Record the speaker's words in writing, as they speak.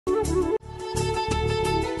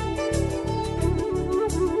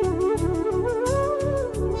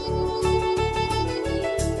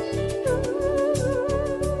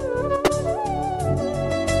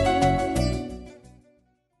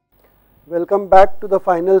welcome back to the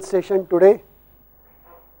final session today.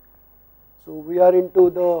 So we are into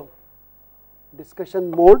the discussion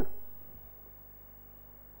mode.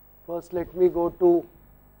 First let me go to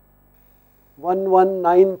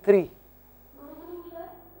 1193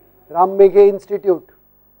 Ram Meghe Institute,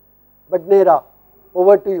 Badnera,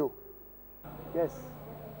 over to you. Yes.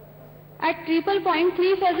 At triple point,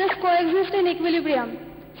 three phases coexist in equilibrium.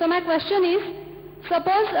 So my question is,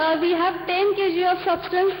 suppose we have 10 kg of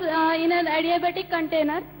substance in an adiabatic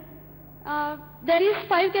container. There is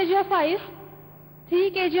 5 kg of ice,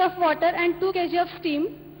 3 kg of water and 2 kg of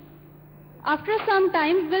steam. After some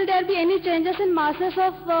time, will there be any changes in masses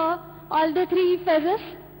of all the three phases?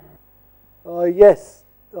 Yes.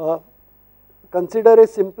 Consider a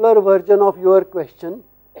simpler version of your question.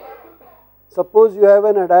 Suppose you have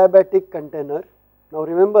an adiabatic container. Now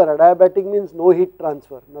remember, adiabatic means no heat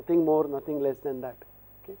transfer, nothing more, nothing less than that.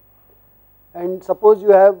 Okay. And suppose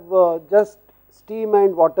you have just steam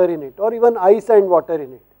and water in it, or even ice and water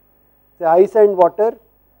in it. Say ice and water,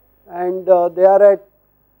 and they are at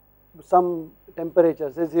some temperature,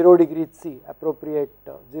 say 0 degrees C, appropriate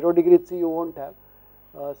 0 degrees C you won't have,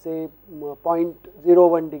 say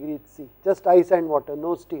 0.01 degrees C, just ice and water,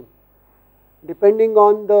 no steam. Depending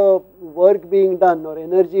on the work being done or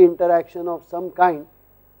energy interaction of some kind,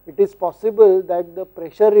 it is possible that the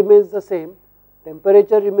pressure remains the same,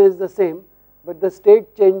 temperature remains the same, but the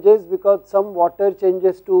state changes because some water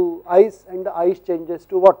changes to ice and the ice changes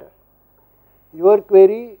to water. Your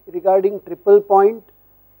query regarding triple point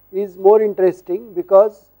is more interesting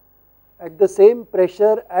because at the same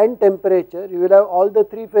pressure and temperature you will have all the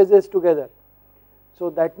three phases together.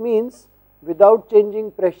 So that means without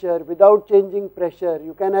changing pressure,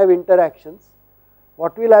 you can have interactions.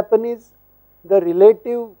 What will happen is the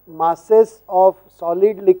relative masses of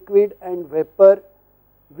solid, liquid and vapor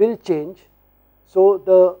will change. So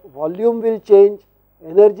the volume will change,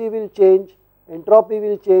 energy will change, entropy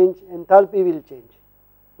will change, enthalpy will change.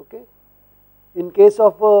 Okay. In case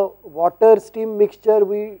of a water-steam mixture,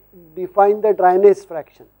 we define the dryness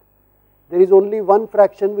fraction. There is only one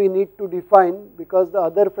fraction we need to define because the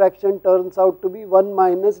other fraction turns out to be 1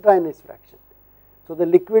 minus dryness fraction. So the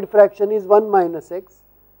liquid fraction is 1 minus x,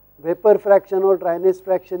 vapor fraction or dryness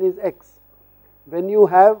fraction is x. When you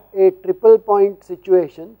have a triple point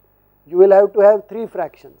situation, you will have to have three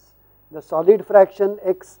fractions. The solid fraction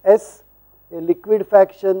xs, a liquid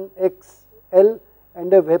fraction xl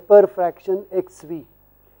and a vapor fraction xv.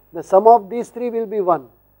 The sum of these three will be 1.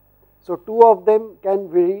 So two of them can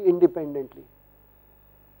vary independently.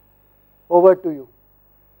 Over to you.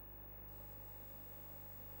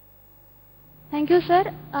 Thank you,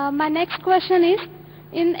 sir. My next question is,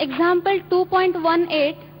 in example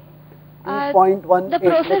 2.18, the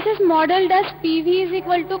process is modeled as PV is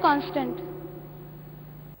equal to constant.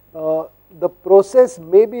 The process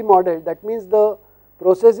may be modeled, that means the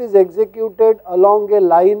process is executed along a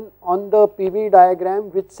line on the PV diagram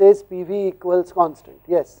which says PV equals constant.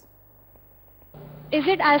 Yes. Is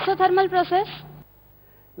it isothermal process?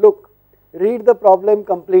 Look, read the problem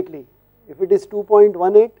completely. If it is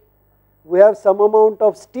 2.18, we have some amount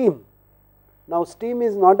of steam. Now steam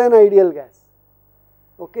is not an ideal gas.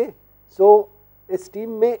 Okay. So a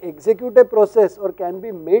steam may execute a process or can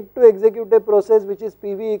be made to execute a process which is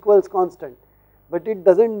PV equals constant. But it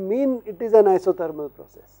does not mean it is an isothermal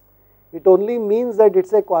process. It only means that it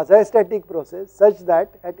is a quasi-static process such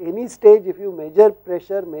that at any stage if you measure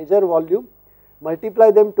pressure, measure volume, multiply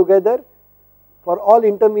them together, for all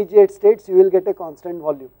intermediate states you will get a constant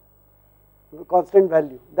volume, constant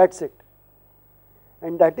value, that is it.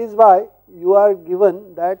 And that is why you are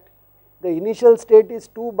given that the initial state is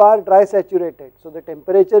 2 bar dry saturated. So the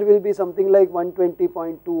temperature will be something like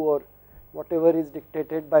 120.2 or whatever is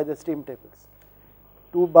dictated by the steam tables.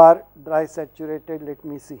 2 bar dry saturated, let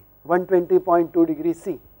me see, 120.2 degrees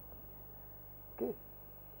C. Okay.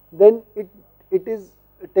 Then it is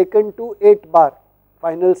taken to 8 bar,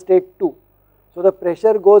 final state 2. So the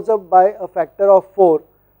pressure goes up by a factor of 4.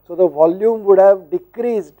 So the volume would have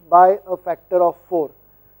decreased by a factor of 4.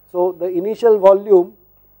 So the initial volume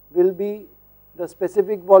will be the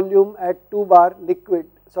specific volume at 2 bar liquid,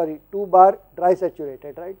 2 bar dry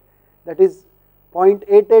saturated, right? That is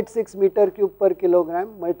 0.886 meter cube per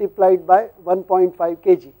kilogram multiplied by 1.5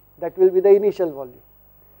 kg. That will be the initial volume.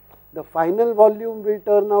 The final volume will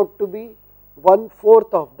turn out to be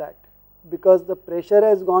 1/4 of that because the pressure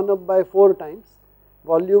has gone up by 4 times,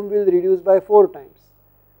 volume will reduce by 4 times.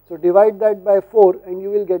 So divide that by 4 and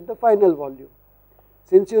you will get the final volume.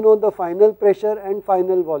 Since you know the final pressure and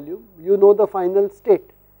final volume, you know the final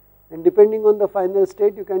state, and depending on the final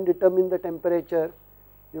state you can determine the temperature,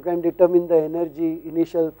 you can determine the energy,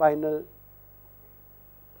 initial, final,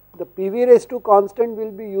 the PV raised to constant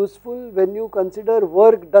will be useful when you consider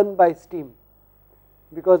work done by steam,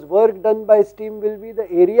 because work done by steam will be the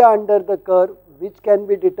area under the curve which can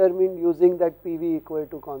be determined using that PV equal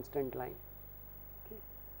to constant line. Okay.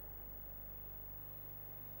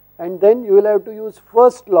 And then you will have to use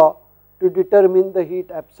first law to determine the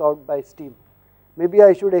heat absorbed by steam. Maybe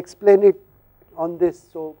I should explain it on this.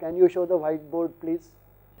 So can you show the whiteboard please?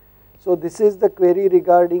 So this is the query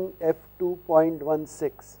regarding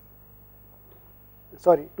F2.16,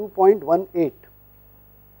 sorry 2.18.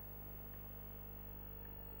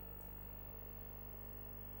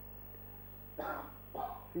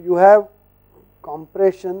 You have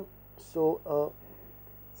compression, so a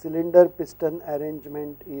cylinder piston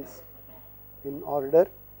arrangement is in order,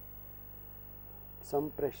 some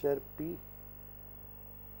pressure P,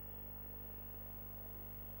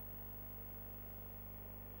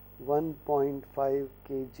 (1.5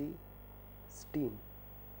 kg) steam.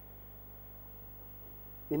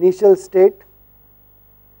 Initial state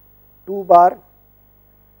 2 bar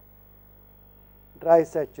dry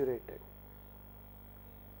saturated.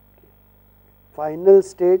 Final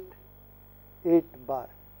state 8 bar.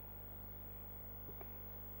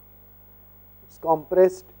 It's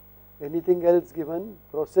compressed. Anything else given,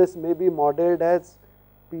 process may be modeled as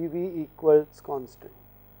PV equals constant.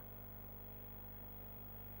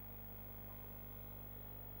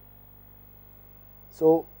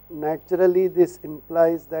 So naturally this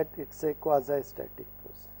implies that it's a quasi-static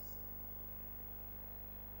process.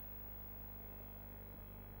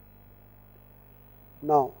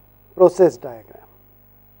 Now process diagram.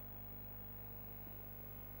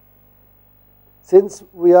 Since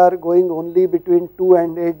we are going only between 2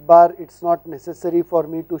 and 8 bar, it is not necessary for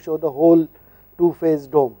me to show the whole two-phase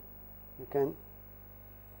dome. You can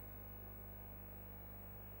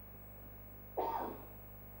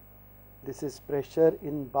this is pressure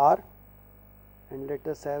in bar, and let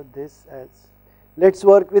us have this as, let us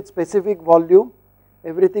work with specific volume.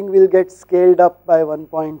 Everything will get scaled up by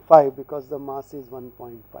 1.5 because the mass is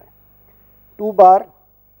 1.5. 2 bar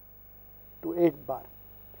to 8 bar,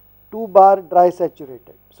 2 bar dry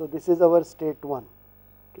saturated. So this is our state 1.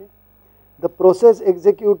 Okay. The process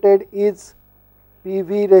executed is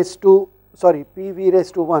PV raised to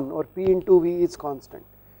 1, or P into V is constant.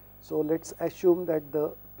 So let us assume that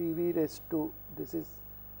the PV raised to, this is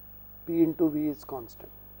P into V is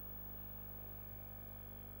constant.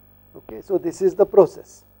 Okay, so this is the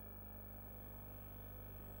process.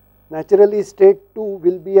 Naturally state 2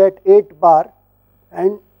 will be at 8 bar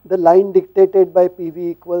and the line dictated by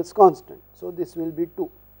PV equals constant. So this will be 2.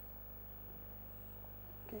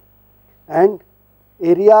 Okay. And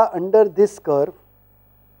area under this curve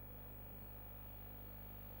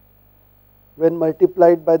when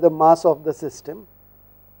multiplied by the mass of the system,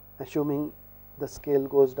 assuming the scale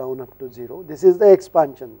goes down up to 0, this is the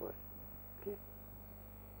expansion work. Okay.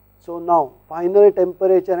 So now final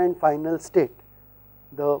temperature and final state.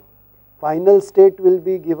 The final state will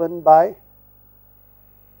be given by,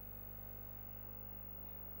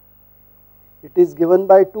 it is given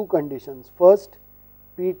by two conditions. First,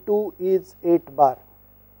 P2 is 8 bar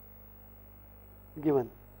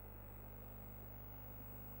given,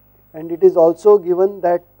 and it is also given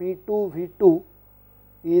that P2 V2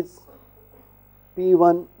 is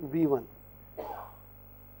P1 V1.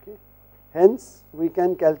 Okay. Hence we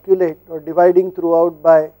can calculate, or dividing throughout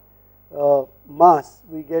by mass,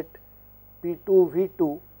 we get P2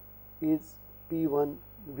 V2 is P1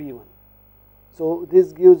 V1. So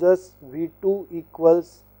this gives us V2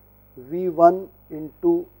 equals V1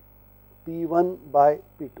 into P1 by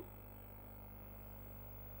P2.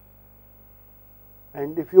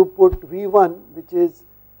 And if you put V1, which is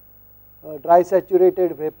dry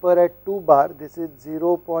saturated vapor at 2 bar, this is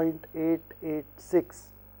 0.886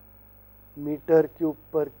 meter cube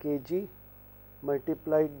per kg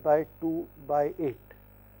multiplied by 2 by 8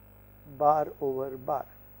 bar over bar.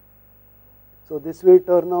 So this will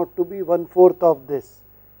turn out to be 1/4 of this,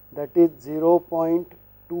 that is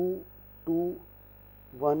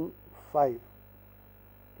 0.2215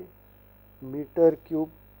 meter cube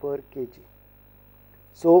per kg.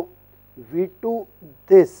 So V2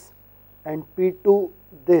 this and P2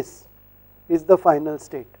 this is the final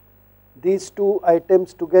state. These two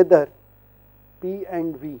items together, P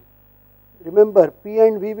and V. Remember, P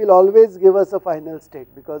and V will always give us a final state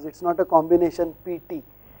because it is not a combination PT.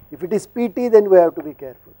 If it is PT, then we have to be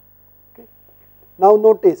careful. Okay. Now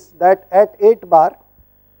notice that at 8 bar,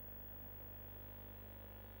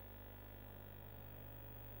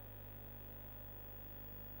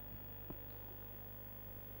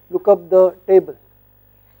 look up the table,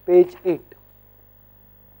 page 8.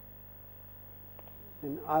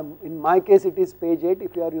 In my case it is page 8,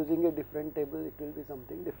 if you are using a different table it will be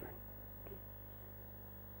something different. Okay.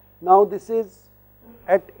 Now this is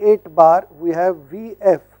at 8 bar we have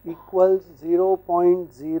Vf equals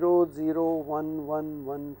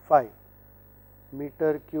 0.001115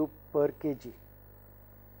 meter cube per kg.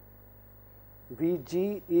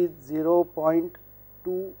 Vg is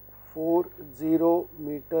 0.240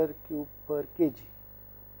 meter cube per kg.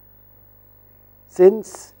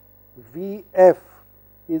 Since Vf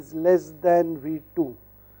is less than V2,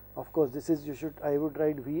 of course this is I would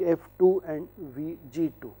write Vf2 and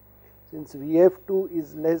Vg2. Since Vf2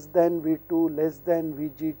 is less than V2 less than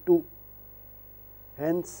Vg2,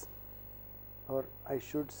 hence, or I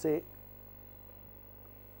should say,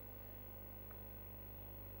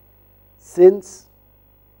 since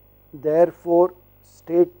therefore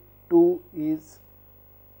state 2 is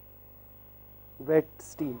wet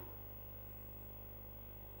steam,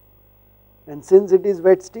 and since it is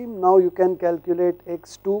wet steam, now you can calculate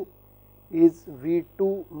x2 is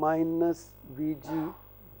V2 minus Vf2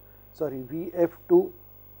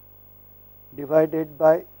 divided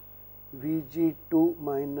by Vg2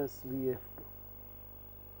 minus Vf2.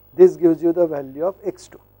 This gives you the value of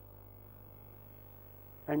x2,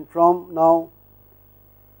 and from now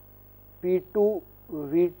P2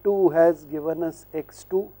 V2 has given us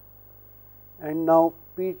x2, and now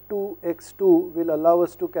P2 x2 will allow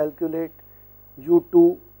us to calculate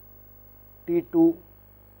U2 T2.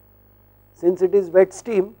 Since it is wet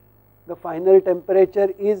steam, the final temperature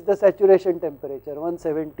is the saturation temperature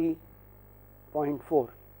 170.4.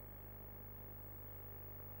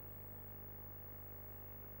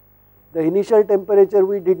 The initial temperature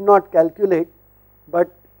we did not calculate,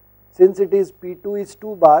 but since it is P2 is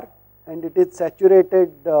 2 bar and it is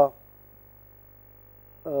saturated,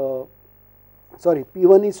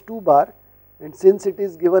 P1 is 2 bar, and since it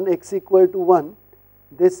is given x equal to 1,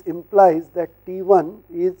 this implies that T1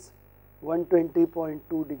 is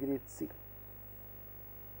 120.2 degrees C.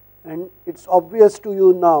 And it is obvious to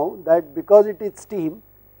you now that because it is steam,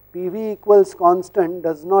 PV equals constant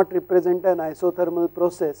does not represent an isothermal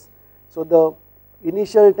process. So the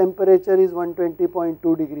initial temperature is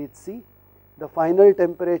 120.2 degrees C, the final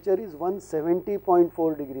temperature is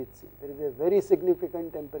 170.4 degrees C. There is a very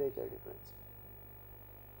significant temperature difference.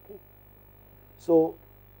 Okay. So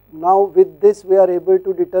now with this we are able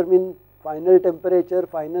to determine final temperature,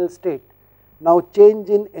 final state. Now change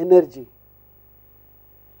in energy,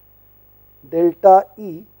 delta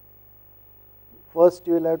E, first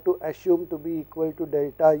you will have to assume to be equal to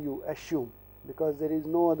delta U, assume, because there is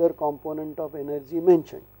no other component of energy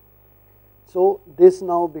mentioned. So this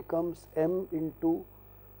now becomes M into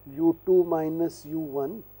U2 minus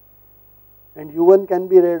U1, and U1 can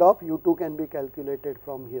be read off, U2 can be calculated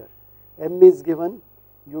from here. M is given,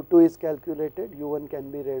 U2 is calculated, U1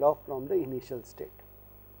 can be read off from the initial state.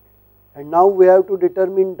 And now we have to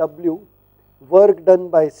determine W, work done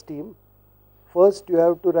by steam. First you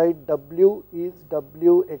have to write W is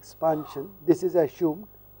W expansion, this is assumed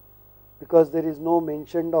because there is no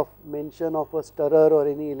mention of a stirrer or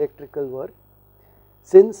any electrical work.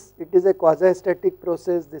 Since it is a quasi-static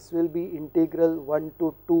process, this will be integral 1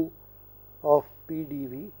 to 2 of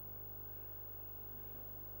PdV,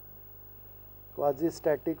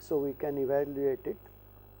 quasi-static, so we can evaluate it.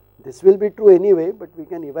 This will be true anyway, but we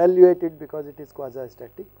can evaluate it because it is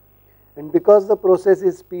quasi-static, and because the process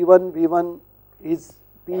is P1 V1 is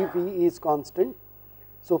PV is constant,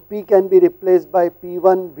 so P can be replaced by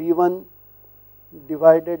P1 V1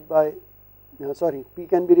 divided by P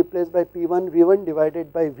can be replaced by P1 V1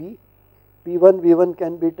 divided by V. P1 V1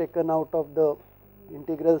 can be taken out of the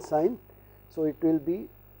integral sign, so it will be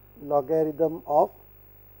logarithm of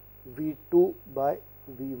V2 by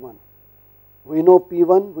V1. We know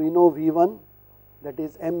P1, we know V1, that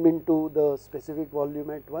is M into the specific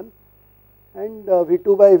volume at 1, and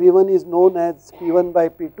V2 by V1 is known as P1 by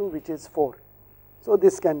P2, which is 4. So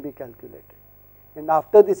this can be calculated, and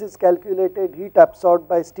after this is calculated, heat absorbed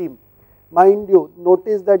by steam. Mind you,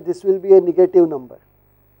 notice that this will be a negative number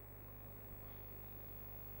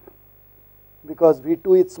because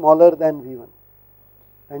V2 is smaller than V1,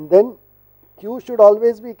 and then Q should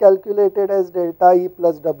always be calculated as delta E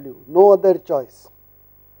plus W, no other choice.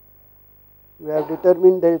 We have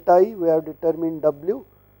determined delta E, we have determined W,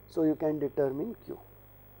 so you can determine Q.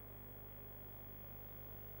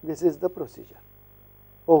 This is the procedure.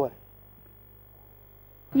 Over.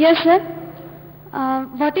 Yes, sir.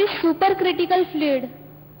 What is supercritical fluid?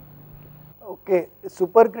 Okay,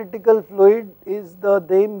 supercritical fluid is the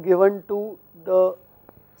name given to the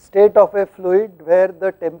state of a fluid where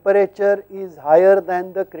the temperature is higher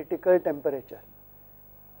than the critical temperature.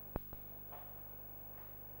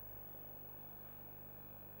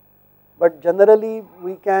 but generally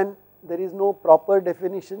we can, there is no proper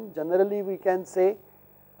definition. Generally we can say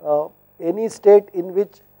any state in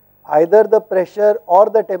which either the pressure or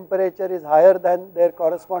the temperature is higher than their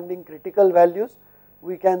corresponding critical values,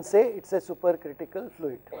 we can say it is a supercritical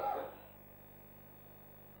fluid.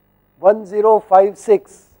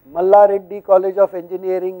 1056, Malla Reddy College of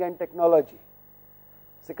Engineering and Technology,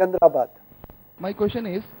 Secunderabad. My question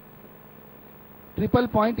is, triple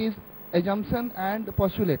point is assumption and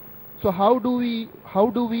postulate. So how do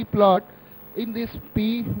we plot in this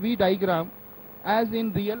PV diagram as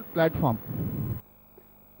in real platform?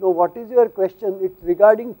 No, what is your question? It's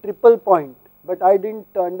regarding triple point, but I didn't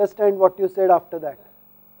understand what you said after that.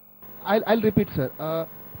 I'll repeat, sir.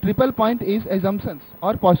 Triple point is assumptions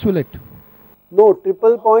or postulate. No,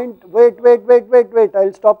 triple point, wait,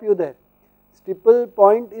 I'll stop you there. Triple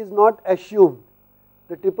point is not assumed.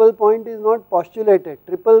 The triple point is not postulated.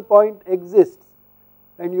 Triple point exists,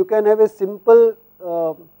 and you can have a simple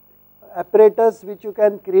apparatus which you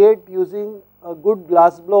can create using a good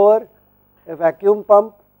glass blower, a vacuum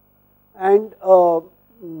pump, and a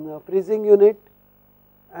freezing unit,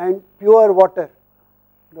 and pure water,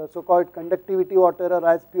 the so called conductivity water or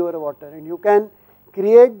as pure water, and you can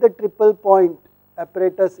create the triple point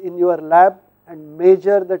apparatus in your lab and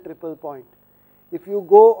measure the triple point. If you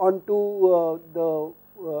go onto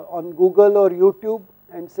on Google or YouTube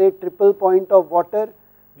and say triple point of water,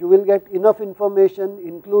 you will get enough information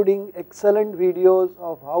including excellent videos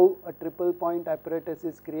of how a triple point apparatus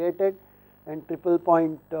is created and triple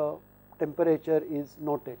point temperature is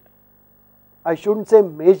noted. I shouldn't say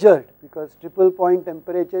measured, because triple point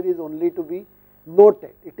temperature is only to be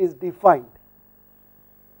noted, it is defined.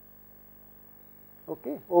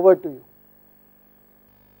 Okay, over to you.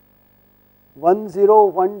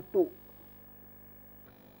 1012.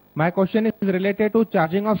 My question is related to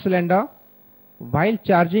charging of cylinder. While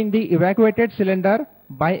charging the evacuated cylinder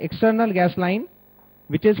by external gas line,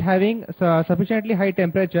 which is having sufficiently high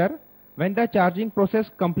temperature, when the charging process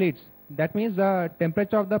completes, that means the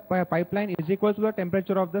temperature of the pipeline is equal to the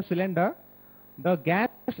temperature of the cylinder. The gas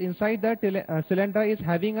inside the cylinder is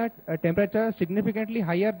having a temperature significantly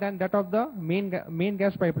higher than that of the main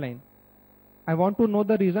gas pipeline. I want to know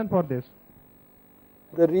the reason for this.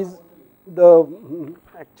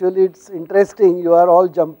 Actually it's interesting, you are all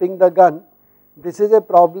jumping the gun. This is a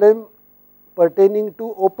problem pertaining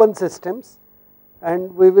to open systems,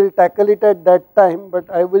 and we will tackle it at that time, but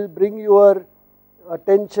I will bring your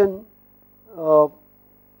attention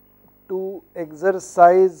to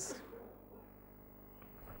exercise,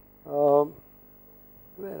 where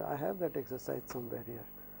I have that exercise somewhere here.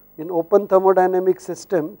 In open thermodynamic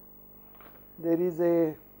system, there is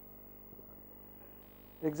a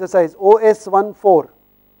exercise OS14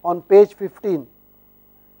 on page 15.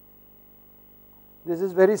 This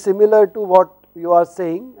is very similar to what you are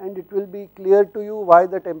saying, and it will be clear to you why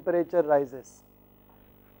the temperature rises.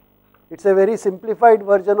 It is a very simplified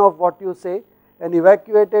version of what you say. An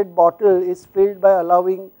evacuated bottle is filled by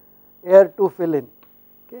allowing air to fill in.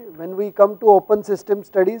 Okay. When we come to open system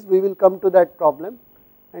studies, we will come to that problem,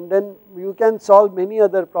 and then you can solve many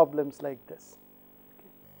other problems like this. Okay.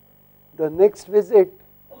 The next visit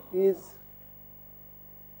is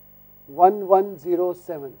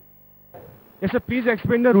 1107. Yes, sir. Please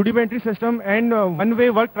explain the rudimentary system and one-way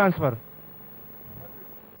work transfer.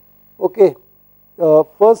 Okay.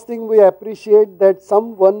 First thing, we appreciate that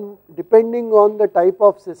depending on the type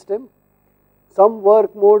of system, some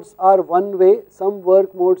work modes are one way, some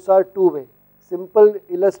work modes are two way. Simple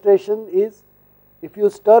illustration is, if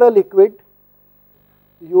you stir a liquid,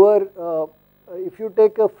 if you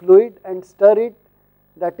take a fluid and stir it,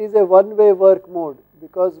 that is a one way work mode,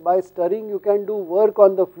 because by stirring you can do work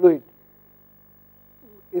on the fluid.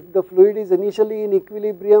 If the fluid is initially in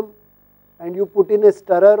equilibrium and you put in a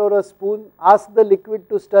stirrer or a spoon, ask the liquid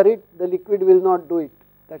to stir it, the liquid will not do it.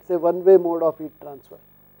 That is a one way mode of heat transfer.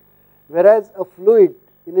 Whereas a fluid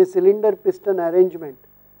in a cylinder piston arrangement,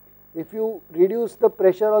 if you reduce the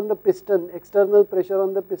pressure on the piston, external pressure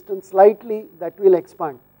on the piston slightly, that will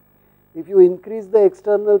expand. If you increase the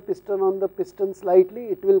external piston on the piston slightly,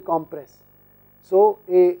 it will compress. So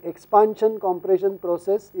a expansion compression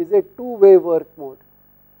process is a two-way work mode.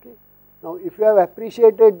 Okay. Now if you have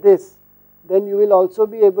appreciated this, then you will also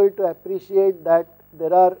be able to appreciate that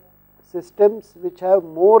there are systems which have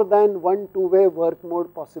more than one two-way work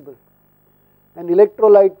mode possible. An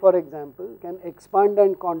electrolyte, for example, can expand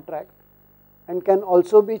and contract and can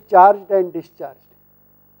also be charged and discharged.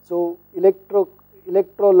 So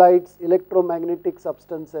electrolytes, electromagnetic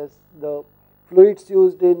substances, the fluids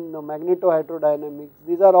used in magnetohydrodynamics,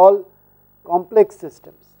 these are all complex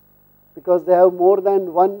systems. because they have more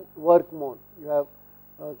than one work mode. You have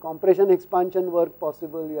compression expansion work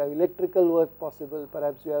possible, you have electrical work possible,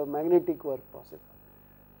 perhaps you have magnetic work possible,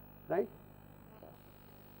 right.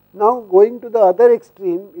 Now going to the other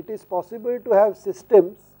extreme, it is possible to have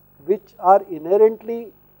systems which are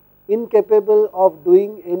inherently incapable of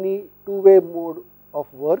doing any two-way mode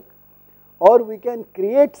of work, or we can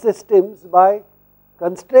create systems by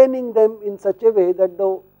constraining them in such a way that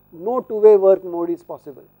the no two-way work mode is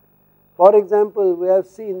possible. For example, we have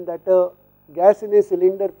seen that a gas in a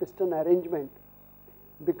cylinder piston arrangement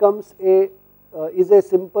becomes is a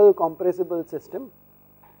simple compressible system,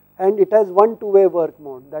 and it has one two-way work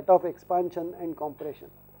mode, that of expansion and compression.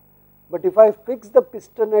 But if I fix the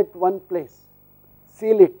piston at one place,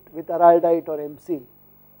 seal it with araldite or M-seal,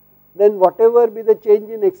 then whatever be the change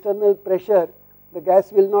in external pressure, the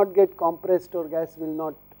gas will not get compressed or gas will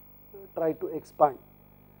not try to expand.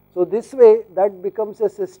 So this way that becomes a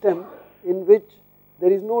system in which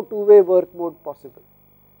there is no two-way work mode possible,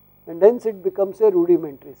 and hence it becomes a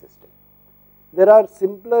rudimentary system. There are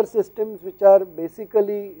simpler systems which are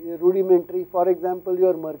basically rudimentary. For example,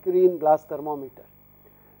 your mercury in glass thermometer.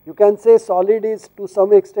 You can say solid is to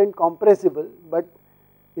some extent compressible, but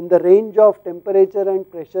in the range of temperature and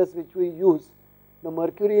pressures which we use, the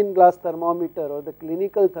mercury in glass thermometer or the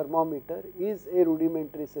clinical thermometer is a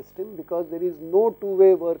rudimentary system because there is no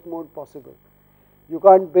two-way work mode possible. You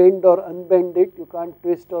can't bend or unbend it, you can't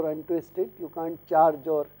twist or untwist it, you can't charge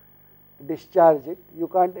or discharge it, you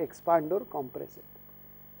can't expand or compress it,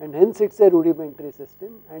 and hence it is a rudimentary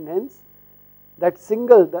system. And hence that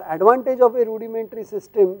the advantage of a rudimentary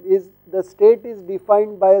system is the state is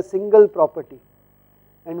defined by a single property,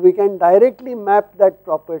 and we can directly map that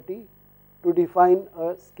property to define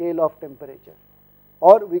a scale of temperature,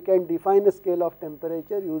 or we can define a scale of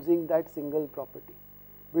temperature using that single property.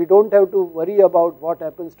 We do not have to worry about what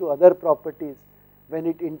happens to other properties when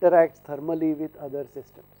it interacts thermally with other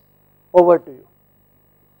systems. Over to you.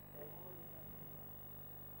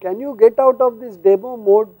 Can you get out of this demo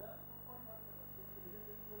mode?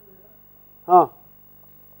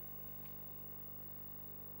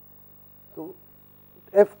 So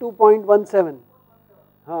F2.17.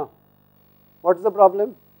 What is the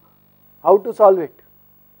problem? How to solve it?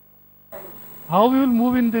 How we will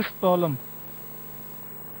move in this problem?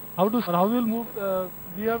 How we will move?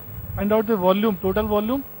 We have find out the volume, total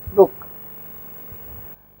volume. Look,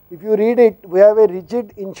 if you read it, we have a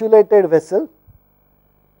rigid insulated vessel.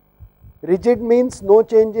 Rigid means no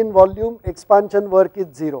change in volume, expansion work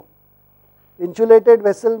is 0. Insulated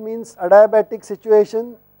vessel means adiabatic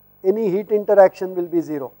situation, any heat interaction will be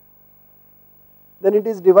 0. Then it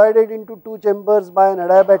is divided into two chambers by an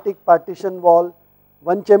adiabatic partition wall.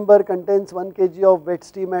 One chamber contains 1 kg of wet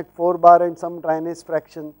steam at 4 bar and some dryness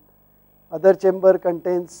fraction. Other chamber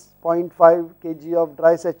contains 0.5 kg of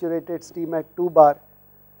dry saturated steam at 2 bar.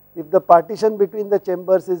 If the partition between the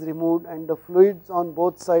chambers is removed and the fluids on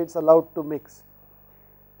both sides allowed to mix,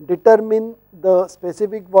 determine the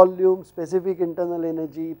specific volume, specific internal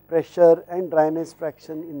energy, pressure and dryness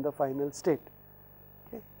fraction in the final state.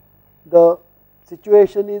 Okay. The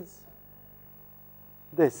situation is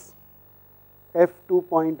this,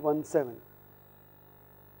 F2.17.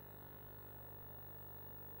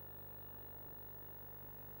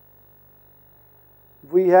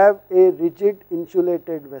 We have a rigid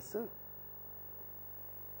insulated vessel.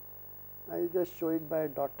 I will just show it by a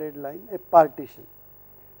dotted line, a partition.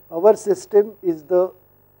 Our system is the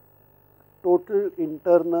total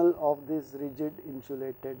internal of this rigid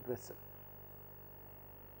insulated vessel.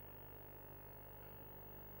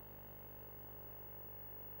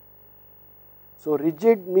 So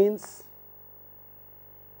rigid means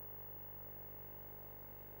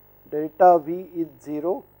delta V is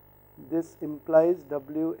 0. This implies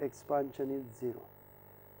W expansion is 0.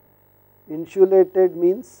 Insulated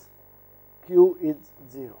means Q is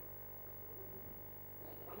 0.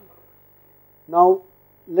 Now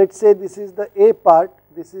let us say this is the A part,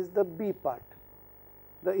 this is the B part.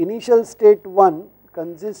 The initial state 1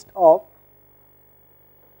 consists of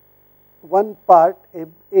one part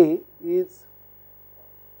A is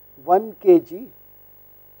 1 kg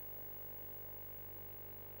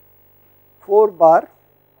 4 bar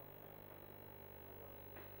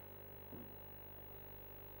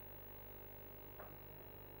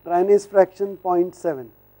dryness fraction 0.7.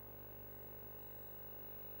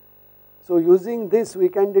 So using this we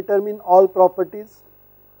can determine all properties.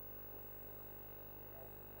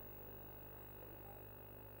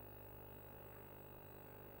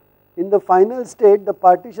 In the final state the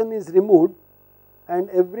partition is removed and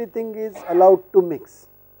everything is allowed to mix.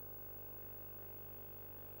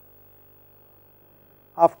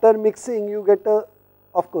 After mixing you get a,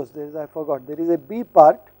 of course there is, I forgot, there is a B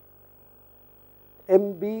part,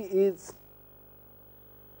 MB is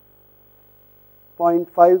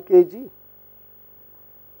 0.5 kg,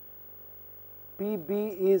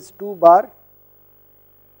 PB is 2 bar,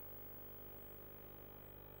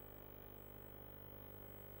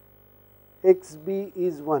 XB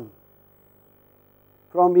is 1.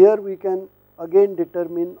 From here we can again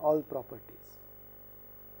determine all properties.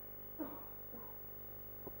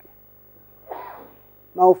 Okay.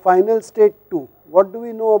 Now final state 2. What do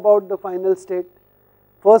we know about the final state?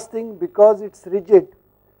 First thing, because it is rigid,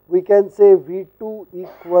 we can say V2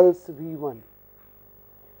 equals V1.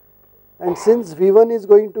 And since V1 is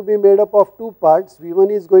going to be made up of two parts,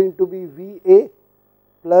 V1 is going to be VA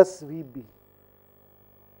plus VB.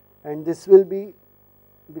 And this will be,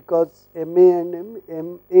 because MA and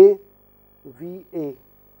MA VA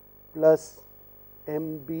plus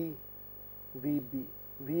MB VB.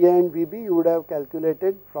 VA and VB you would have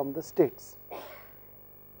calculated from the states.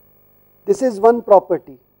 This is one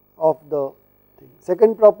property of the thing.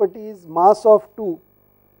 Second property is mass of 2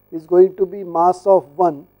 is going to be mass of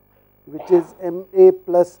 1, which is MA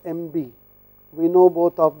plus MB. We know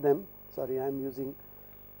both of them. Sorry, I am using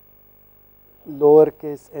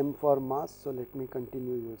lowercase m for mass, so let me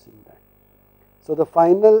continue using that. So the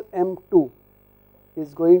final M2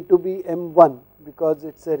 is going to be M1 because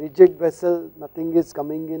it is a rigid vessel, nothing is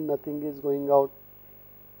coming in, nothing is going out,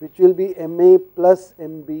 which will be MA plus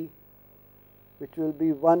MB, which will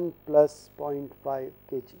be 1 plus 0.5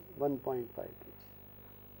 kg, 1.5 kg.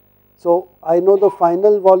 So I know the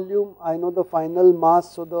final volume, I know the final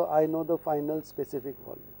mass, so I know the final specific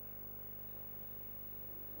volume.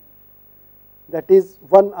 That is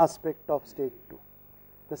one aspect of state 2.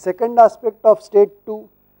 The second aspect of state 2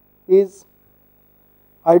 is,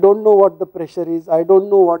 I do not know what the pressure is, I do not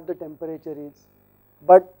know what the temperature is,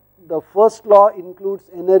 but the first law includes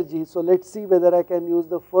energy. So let us see whether I can use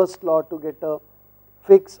the first law to get a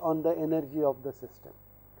fix on the energy of the system.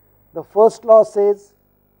 The first law says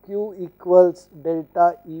Q equals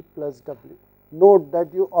delta E plus W. Note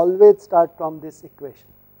that you always start from this equation.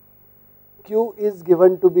 Q is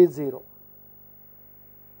given to be 0.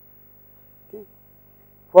 Okay.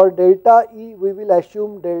 For delta E, we will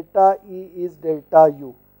assume delta E is delta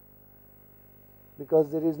U, because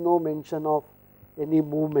there is no mention of any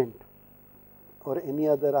movement or any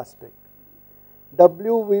other aspect.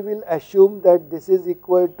 W, we will assume that this is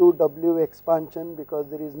equal to W expansion, because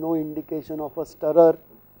there is no indication of a stirrer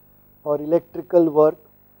or electrical work,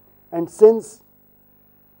 and since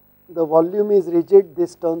the volume is rigid,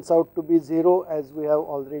 this turns out to be 0, as we have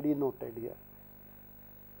already noted here.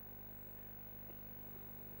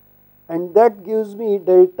 And that gives me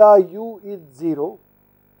delta U is 0,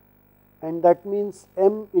 and that means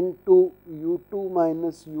M into U2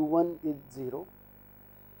 minus U1 is 0,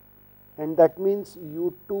 and that means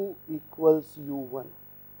U2 equals U1.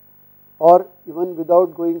 Or even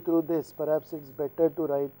without going through this, perhaps it is better to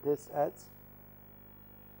write this as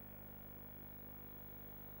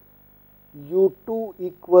U2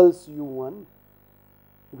 equals U1,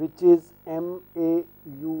 which is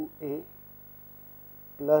MAUA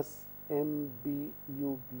plus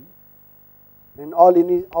MBUB, and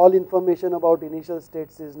all information about initial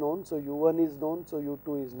states is known. So U1 is known, so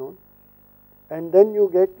U2 is known, and then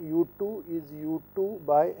you get U2 is U2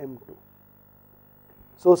 by M2.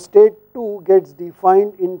 So state 2 gets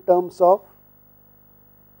defined in terms of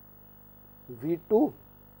V2,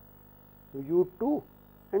 U2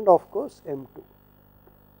 and of course M2.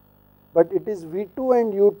 But it is V2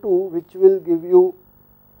 and U2 which will give you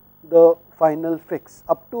the final fix.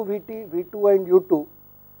 Up to V2 and U2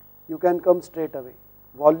 you can come straight away.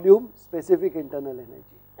 Volume, specific internal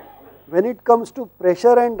energy. When it comes to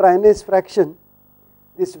pressure and dryness fraction,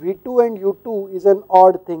 this V2 and U2 is an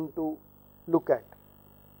odd thing to look at.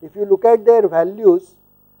 If you look at their values,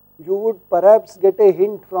 you would perhaps get a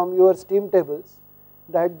hint from your steam tables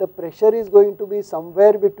that the pressure is going to be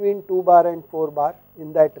somewhere between 2 bar and 4 bar,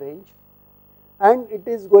 in that range, and it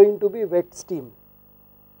is going to be wet steam.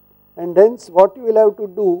 And hence what you will have to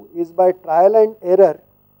do is, by trial and error,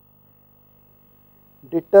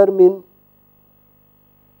 determine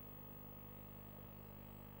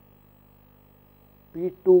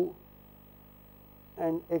P2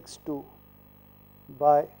 and X2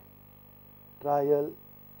 by trial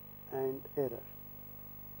and error.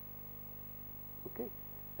 Okay.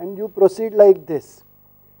 And you proceed like this.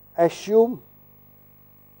 Assume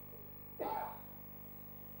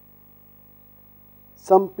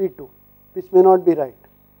some P2, which may not be right.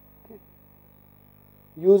 Okay.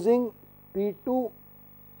 Using P2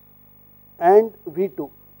 and V2,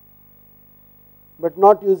 but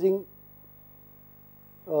not using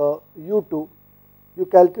U2, you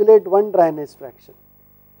calculate one dryness fraction.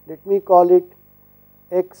 Let me call it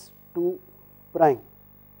x2 prime.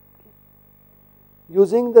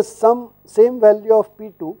 Using the same value of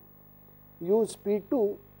P2, use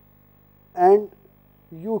P2 and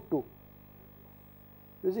U2.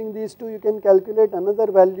 Using these two, you can calculate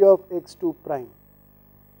another value of x2 prime.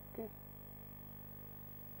 Okay.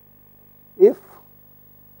 If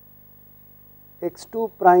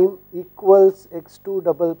x2 prime equals x2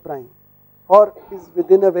 double prime, or is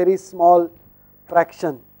within a very small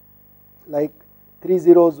fraction like 3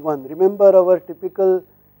 zeros 1. Remember, our typical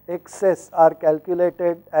x's are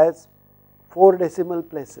calculated as 4 decimal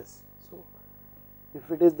places. So, if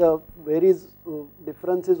it is the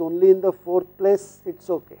difference is only in the 4th place, it is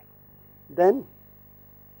okay. Then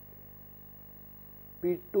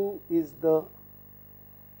P2 is the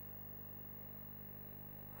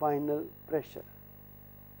final pressure.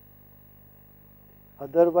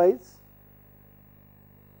 Otherwise,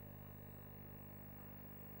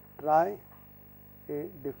 try a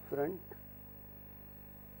different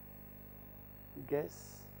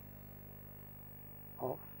guess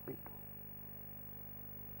of P2.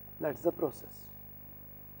 That is the process.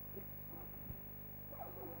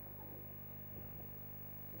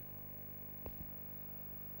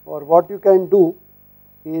 Or what you can do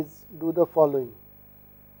is do the following.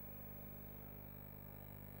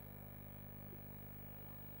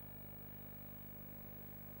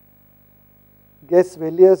 Guess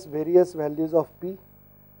various values of P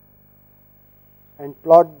and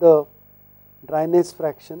plot the dryness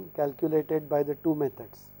fraction calculated by the two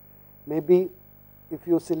methods. Maybe if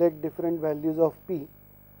you select different values of P, it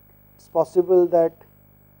is possible that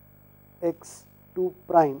x2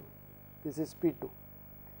 prime, this is P2,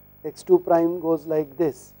 x2 prime goes like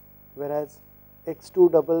this, whereas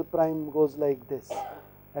x2 double prime goes like this.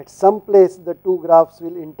 At some place the two graphs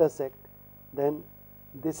will intersect, then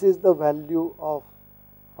this is the value of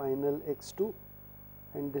final x2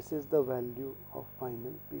 and this is the value of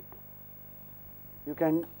final P2. You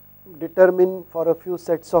can determine for a few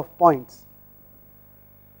sets of points.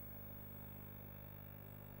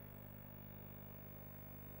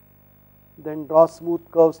 Then draw smooth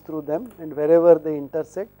curves through them, and wherever they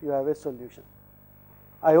intersect you have a solution.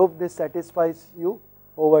 I hope this satisfies you.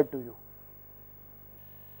 Over to you.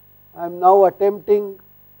 I am now attempting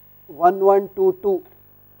 1122.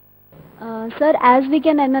 Sir, as we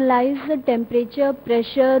can analyze the temperature,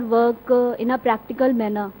 pressure, work in a practical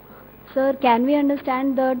manner, sir, can we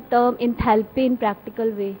understand the term enthalpy in practical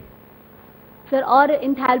way? Sir, or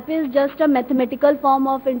enthalpy is just a mathematical form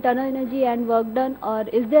of internal energy and work done, or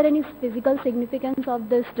is there any physical significance of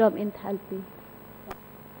this term enthalpy?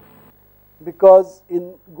 Because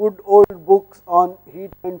in good old books on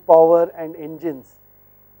heat and power and engines,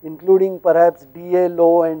 including perhaps D.A.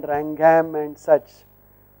 Lowe and Wrangham and such,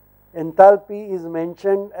 enthalpy is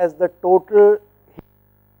mentioned as the total heat.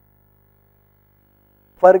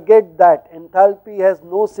 Forget that, enthalpy has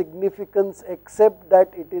no significance except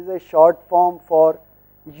that it is a short form for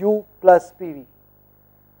U plus PV.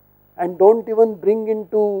 And don't even bring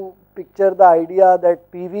into picture the idea that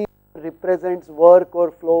PV represents work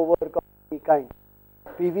or flow work of any kind.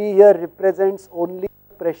 PV here represents only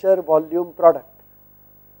pressure volume product.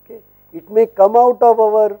 Okay. It may come out of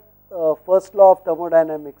our first law of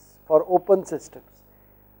thermodynamics for open systems,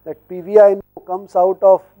 that PVI comes out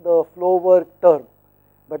of the flow work term,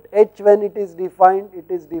 but H, when it is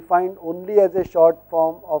defined only as a short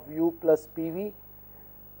form of U plus PV.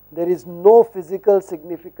 There is no physical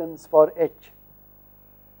significance for H.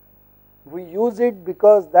 We use it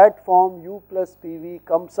because that form U plus PV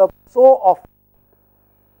comes up so often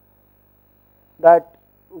that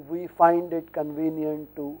we find it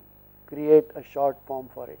convenient to create a short form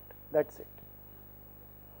for it. That is it.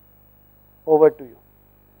 Over to you.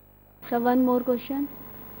 Sir, one more question.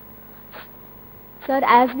 Sir,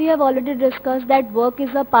 as we have already discussed that work is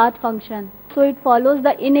a path function, so it follows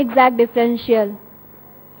the inexact differential.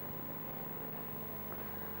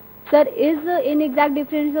 Sir, is inexact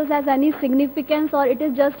differential has any significance, or it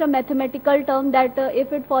is just a mathematical term that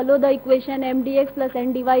if it follow the equation mdx plus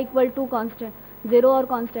ndy equal to constant, 0 or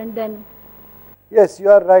constant, then? Yes, you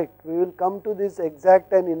are right. We will come to these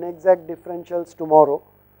exact and inexact differentials tomorrow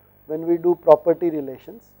when we do property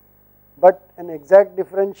relations. But an exact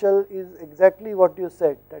differential is exactly what you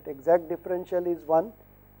said, that exact differential is one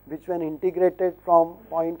which, when integrated from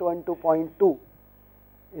point 1 to point 2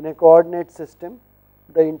 in a coordinate system,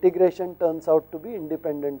 the integration turns out to be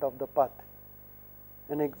independent of the path.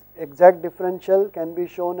 An exact differential can be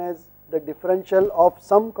shown as the differential of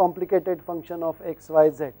some complicated function of x, y,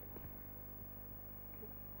 z.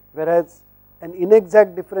 whereas an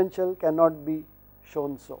inexact differential cannot be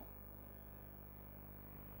shown so.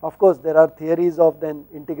 Of course, there are theories of then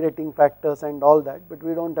integrating factors and all that, but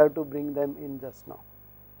we do not have to bring them in just now.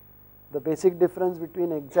 The basic difference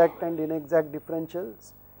between exact and inexact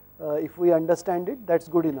differentials, if we understand it, that is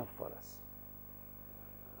good enough for us.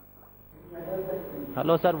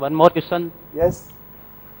 Hello sir, one more question. Yes.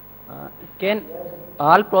 Can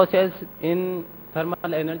all process in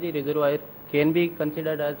thermal energy reservoir can be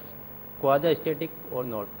considered as quasi-static or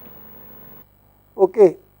not?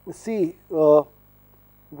 Okay, see,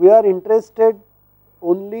 we are interested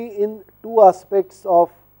only in two aspects of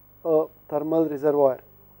a thermal reservoir.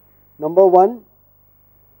 Number one,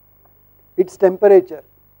 its temperature,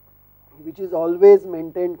 which is always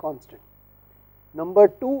maintained constant. Number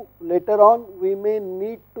two, later on we may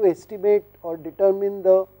need to estimate or determine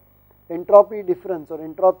the entropy difference or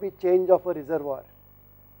entropy change of a reservoir.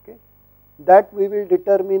 Okay. That we will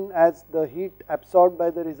determine as the heat absorbed by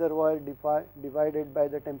the reservoir divided by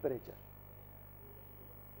the temperature,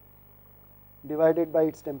 divided by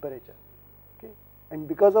its temperature. Okay. And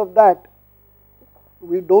because of that,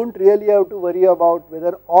 we do not really have to worry about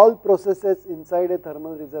whether all processes inside a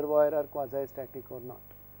thermal reservoir are quasi-static or not.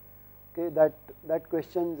 Okay, that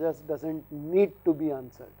question just does not need to be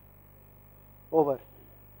answered. Over.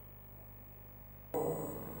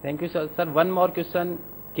 Thank you sir. Sir, one more question.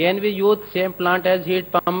 Can we use same plant as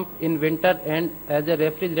heat pump in winter and as a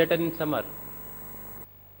refrigerator in summer?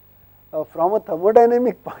 From a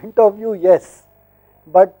thermodynamic point of view, yes,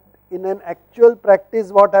 but in an actual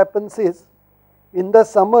practice what happens is, in the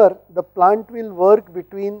summer the plant will work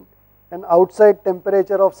between an outside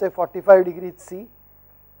temperature of say 45 degrees C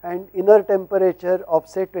and inner temperature of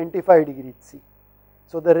say 25 degrees C.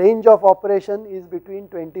 So the range of operation is between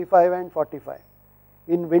 25 and 45.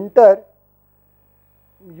 In winter,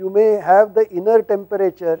 you may have the inner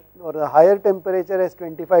temperature or the higher temperature as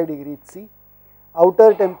 25 degrees C,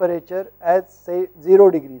 outer temperature as say 0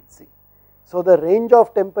 degrees C. So the range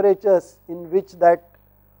of temperatures in which that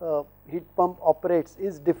heat pump operates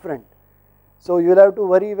is different. So you will have to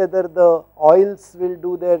worry whether the oils will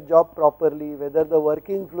do their job properly, whether the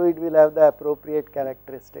working fluid will have the appropriate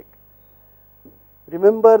characteristic.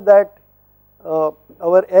 Remember that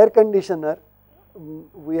our air conditioner,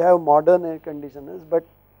 we have modern air conditioners, but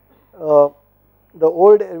the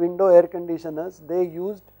old window air conditioners, they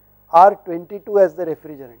used R22 as the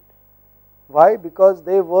refrigerant. Why? Because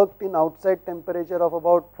they worked in outside temperature of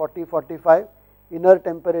about 40-45, inner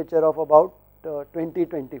temperature of about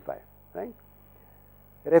 20-25, right?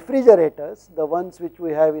 Refrigerators, the ones which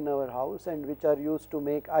we have in our house and which are used to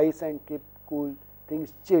make ice and keep cool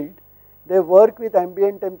things chilled, they work with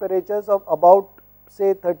ambient temperatures of about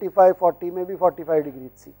say 35, 40, maybe 45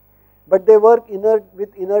 degrees C. But they work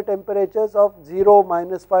with inner temperatures of 0,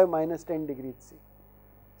 -5, -10 degrees C.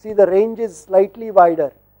 See, the range is slightly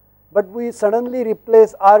wider, but we suddenly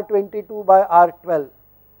replace R22 by R12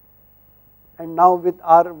 and now with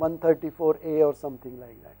R134A or something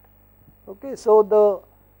like that. Okay, so the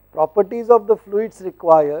properties of the fluids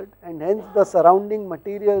required and hence the surrounding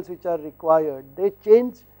materials which are required, they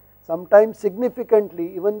change sometimes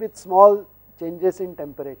significantly even with small changes in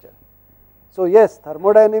temperature. So yes,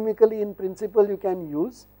 thermodynamically in principle you can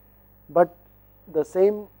use, but the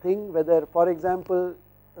same thing whether, for example,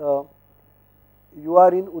 you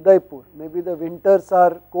are in Udaipur, maybe the winters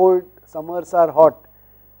are cold, summers are hot.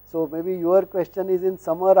 So maybe your question is, in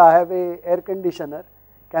summer I have a air conditioner,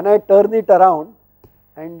 can I turn it around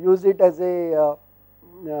and use it as a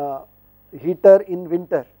heater in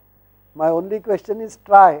winter? My only question is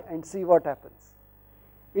try and see what happens.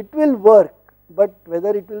 It will work, but whether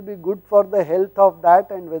it will be good for the health of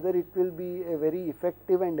that and whether it will be a very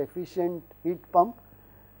effective and efficient heat pump,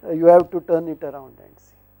 you have to turn it around and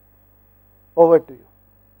see. Over to you.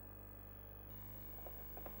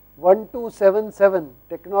 1277,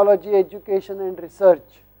 Technology, Education and Research,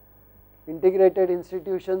 Integrated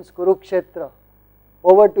Institutions, Kurukshetra.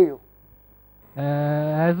 Over to you.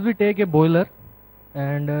 As we take a boiler,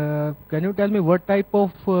 and can you tell me what type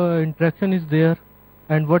of interaction is there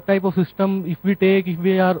and what type of system if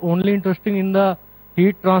we are only interested in the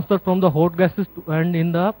heat transfer from the hot gases and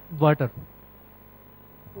in the water?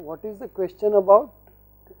 What is the question about?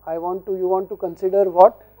 You want to consider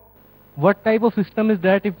what? What type of system is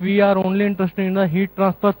that if we are only interested in the heat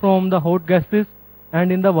transfer from the hot gases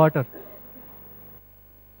and in the water?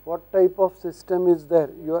 What type of system is there?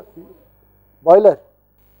 Boiler.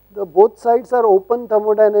 Both sides are open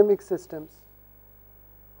thermodynamic systems.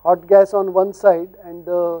 Hot gas on one side and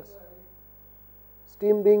the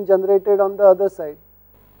steam being generated on the other side.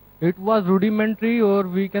 It was rudimentary, or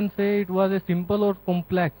we can say it was a simple or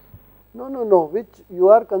complex. No, no, no, which you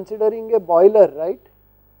are considering a boiler, right?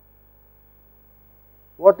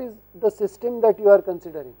 What is the system that you are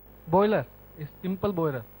considering? Boiler, a simple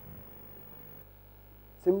boiler.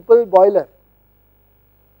 Simple boiler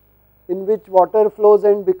in which water flows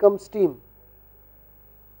and becomes steam,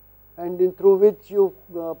 and through which you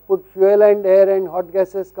put fuel and air and hot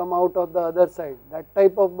gases come out of the other side. That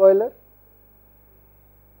type of boiler?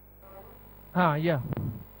 Yeah.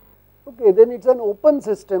 Okay, then it's an open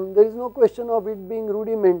system. There is no question of it being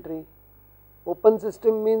rudimentary. Open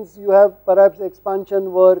system means you have perhaps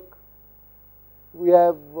expansion work, we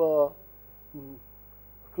have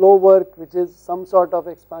flow work, which is some sort of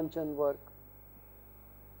expansion work.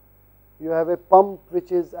 You have a pump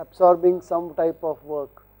which is absorbing some type of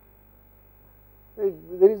work.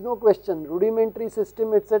 There is no question. Rudimentary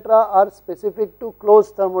system, etc., are specific to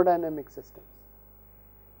closed thermodynamic systems.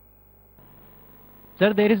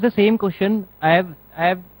 Sir, there is the same question. I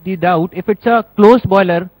have the doubt. If it's a closed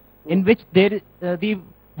boiler in which the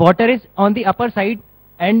water is on the upper side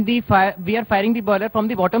and we are firing the boiler from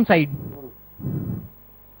the bottom side,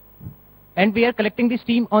 and we are collecting the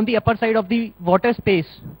steam on the upper side of the water space,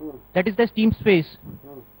 that is the steam space,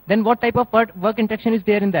 then what type of work interaction is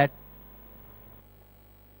there in that?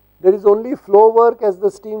 There is only flow work as the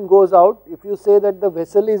steam goes out. If you say that the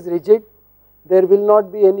vessel is rigid, there will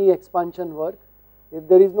not be any expansion work. If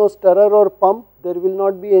there is no stirrer or pump, there will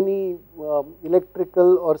not be any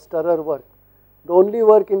electrical or stirrer work. The only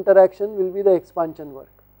work interaction will be the expansion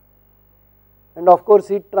work. And of course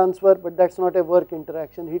heat transfer, but that is not a work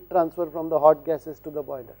interaction, heat transfer from the hot gases to the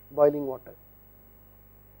boiler, boiling water.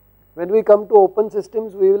 When we come to open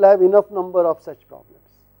systems, we will have enough number of such problems.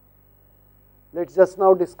 Let us just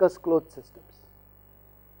now discuss closed systems.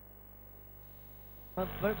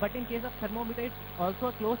 But in case of thermometer, it's also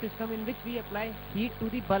a closed system in which we apply heat to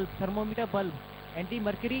the bulb, thermometer bulb, and the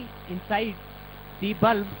mercury inside the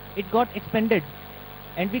bulb, it got expanded,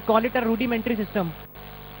 and we call it a rudimentary system.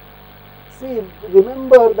 See,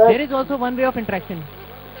 remember that there is also one way of interaction.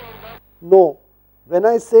 No, when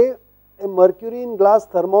I say a mercury in glass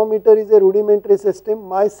thermometer is a rudimentary system,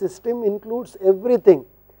 my system includes everything.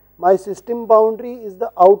 My system boundary is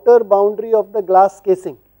the outer boundary of the glass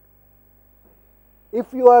casing.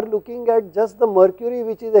 If you are looking at just the mercury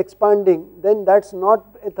which is expanding, then that is not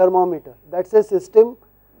a thermometer, that is a system.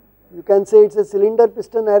 You can say it is a cylinder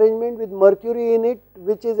piston arrangement with mercury in it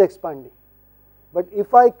which is expanding. But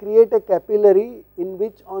if I create a capillary in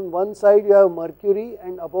which on one side you have mercury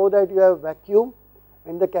and above that you have vacuum,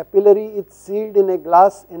 and the capillary is sealed in a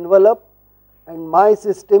glass envelope, and my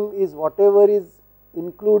system is whatever is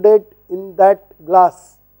included in that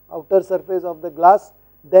glass, outer surface of the glass,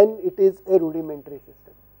 then it is a rudimentary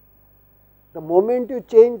system. The moment you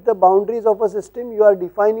change the boundaries of a system, you are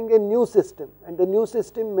defining a new system, and the new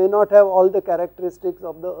system may not have all the characteristics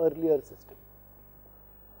of the earlier system.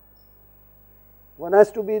 One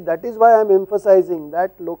has to be, that is why I am emphasizing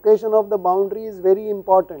that location of the boundary is very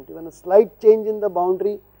important. Even a slight change in the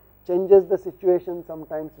boundary changes the situation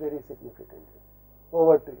sometimes very significantly.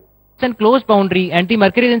 Over to you. It's a closed boundary and the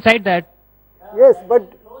mercury is inside that. Yes,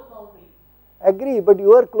 but agree, but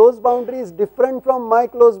your closed boundary is different from my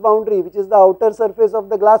closed boundary, which is the outer surface of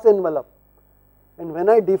the glass envelope. And when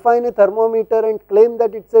I define a thermometer and claim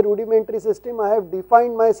that it is a rudimentary system, I have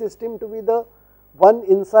defined my system to be the one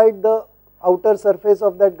inside the outer surface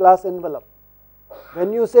of that glass envelope.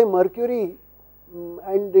 When you say mercury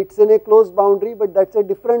and it is in a closed boundary, but that is a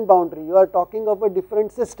different boundary, you are talking of a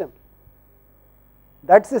different system.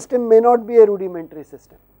 That system may not be a rudimentary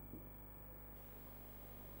system.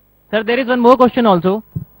 Sir, there is one more question also.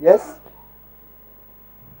 Yes.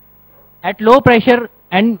 At low pressure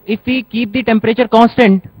and if we keep the temperature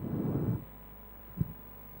constant,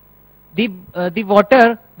 the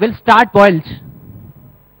water will start boils.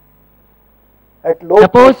 At low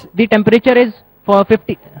Suppose pressure. the temperature is for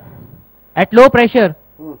 50. At low pressure,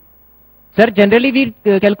 sir, generally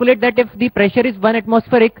we calculate that if the pressure is 1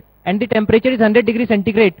 atmospheric and the temperature is 100 degrees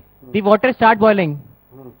centigrade, the water start boiling.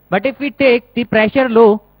 But if we take the pressure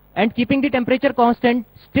low and keeping the temperature constant,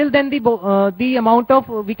 still then the amount of,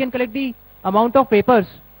 we can collect the amount of vapors.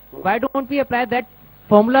 Why don't we apply that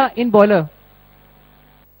formula in boiler?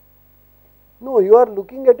 No, you are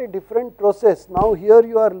looking at a different process. Now here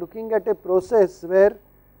you are looking at a process where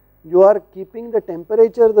you are keeping the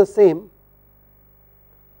temperature the same.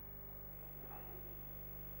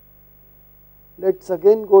 Let us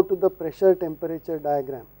again go to the pressure temperature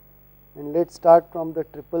diagram, and let us start from the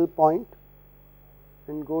triple point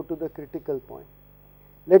and go to the critical point.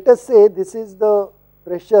 Let us say this is the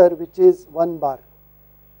pressure which is 1 bar.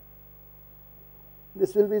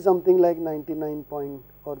 This will be something like 99 point,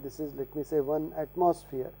 or this is, let me say, 1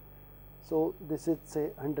 atmosphere. So this is,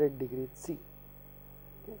 say, 100 degrees C.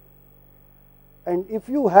 Okay. And if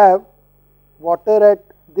you have water at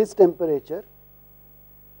this temperature,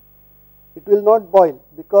 it will not boil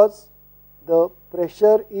because the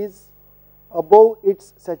pressure is above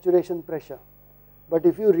its saturation pressure. But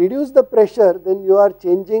if you reduce the pressure, then you are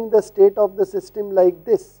changing the state of the system like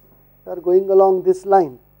this. You are going along this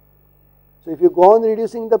line. So if you go on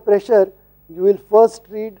reducing the pressure, you will first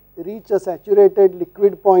reach a saturated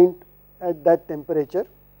liquid point at that temperature.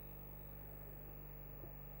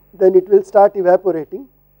 Then it will start evaporating.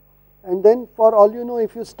 And then for all you know,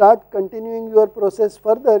 if you start continuing your process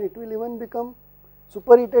further, it will even become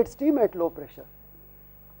superheated steam at low pressure.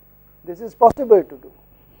 This is possible to do.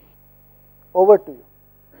 Over to you.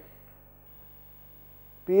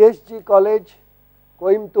 PSG College,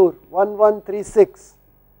 Coimbatore, 1136.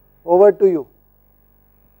 Over to you.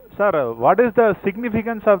 Sir, what is the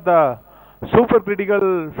significance of the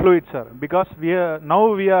supercritical fluid, sir? Because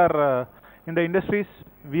now we are in the industries,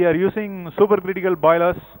 we are using supercritical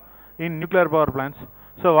boilers in nuclear power plants.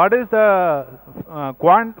 So what is the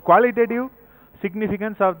qualitative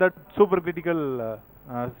significance of that supercritical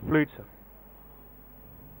fluid, sir?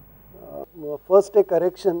 First a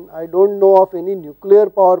correction, I don't know of any nuclear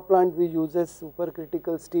power plant which uses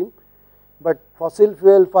supercritical steam, but fossil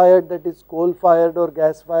fuel fired, that is coal fired or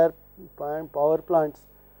gas fired power plants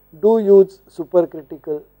do use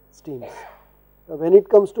supercritical steams. When it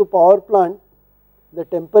comes to power plant, the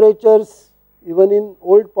temperatures even in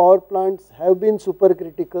old power plants have been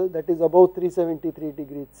supercritical, that is above 373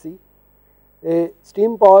 degrees C. A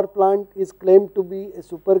steam power plant is claimed to be a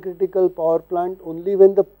supercritical power plant only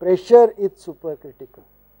when the pressure is supercritical,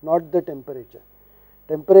 not the temperature.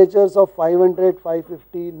 Temperatures of 500,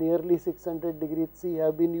 550, nearly 600 degrees C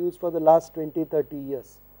have been used for the last 20-30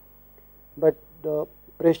 years. But the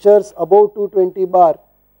pressures above 220 bar,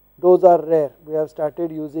 those are rare. We have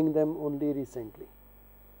started using them only recently.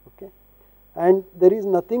 Okay. And there is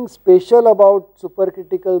nothing special about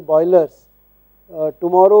supercritical boilers.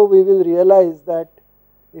 Tomorrow we will realize that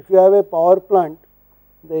if you have a power plant,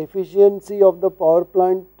 the efficiency of the power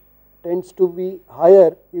plant tends to be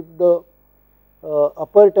higher if the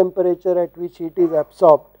upper temperature at which heat is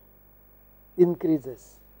absorbed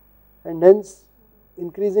increases, and hence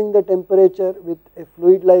increasing the temperature with a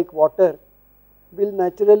fluid like water will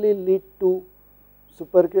naturally lead to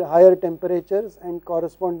higher temperatures and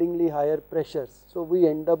correspondingly higher pressures. So we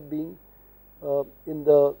end up being in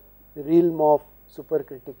the realm of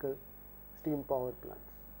supercritical steam power plants.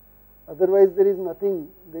 Otherwise there is nothing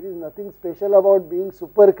special about being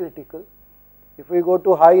supercritical. If we go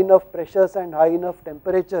to high enough pressures and high enough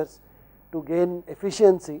temperatures to gain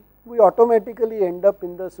efficiency, we automatically end up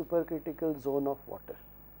in the supercritical zone of water.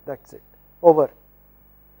 That's it. Over.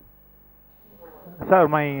 Sir,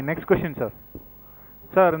 my next question, sir.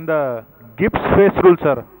 Sir, in the Gibbs phase rule,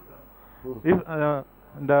 sir, if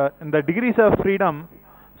in the degrees of freedom,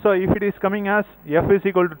 so if it is coming as F is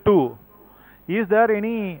equal to 2, is there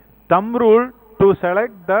any thumb rule to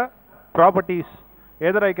select the properties?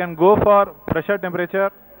 Either I can go for pressure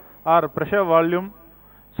temperature or pressure volume.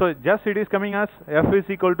 So just it is coming as F is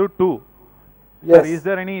equal to 2. Yes. Sir, is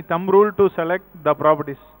there any thumb rule to select the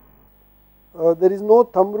properties? There is no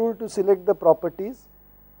thumb rule to select the properties.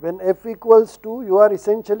 When F equals 2, you are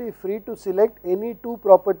essentially free to select any two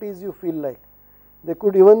properties you feel like. They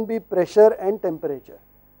could even be pressure and temperature.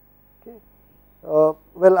 Okay.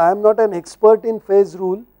 Well, I am not an expert in phase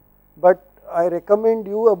rule, but I recommend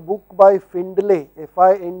you a book by Findlay,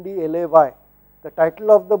 Findlay. The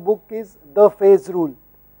title of the book is The Phase Rule.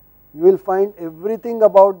 You will find everything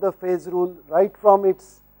about the phase rule right from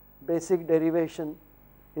its basic derivation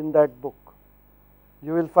in that book.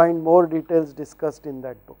 You will find more details discussed in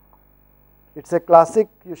that book. It's a classic,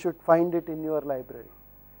 you should find it in your library.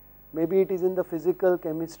 Maybe it is in the physical,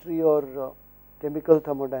 chemistry or chemical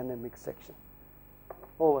thermodynamics section.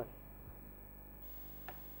 Over.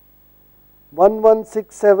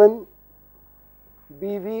 1167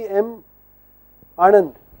 BVM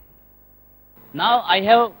Anand. Now I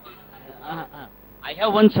have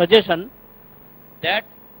one suggestion that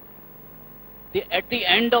at the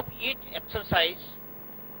end of each exercise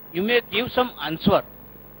you may give some answer,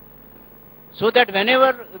 so that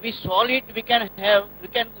whenever we solve it we can have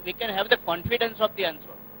the confidence of the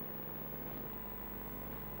answer.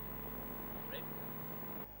 Right?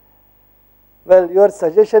 Well, your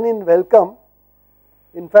suggestion is welcome.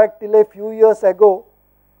 In fact, till a few years ago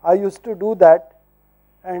I used to do that,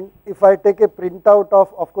 and if I take a printout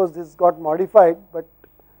of course this got modified, but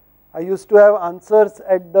I used to have answers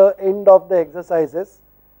at the end of the exercises,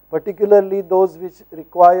 particularly those which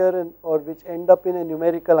require or which end up in a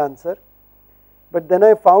numerical answer. But then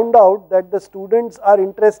I found out that the students are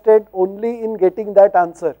interested only in getting that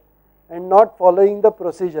answer and not following the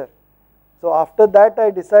procedure. So after that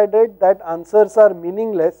I decided that answers are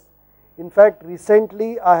meaningless. In fact,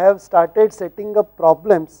 recently I have started setting up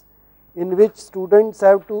problems in which students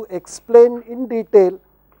have to explain in detail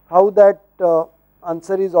how that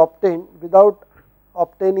answer is obtained without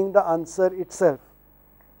obtaining the answer itself.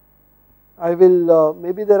 I will,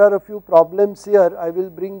 maybe there are a few problems here, I will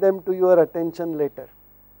bring them to your attention later.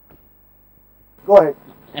 Go ahead.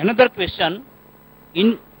 Another question,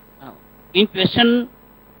 in question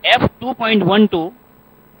F2.12,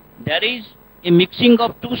 there is a mixing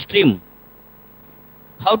of two streams.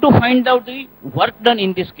 How to find out the work done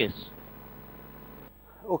in this case?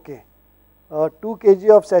 Okay. 2 kg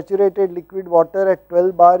of saturated liquid water at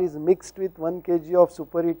 12 bar is mixed with 1 kg of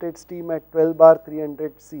superheated steam at 12 bar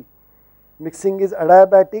 300 C. Mixing is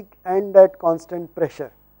adiabatic and at constant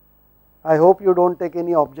pressure. I hope you don't take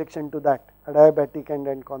any objection to that, adiabatic and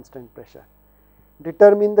at constant pressure.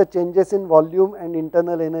 Determine the changes in volume and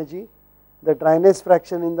internal energy, the dryness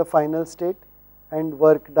fraction in the final state, and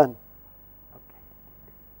work done. Okay.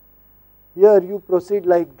 Here you proceed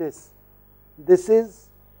like this. This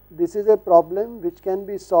is a problem which can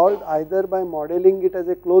be solved either by modeling it as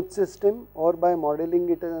a closed system or by modeling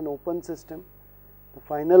it as an open system. The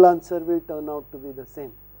final answer will turn out to be the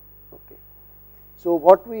same. Okay. So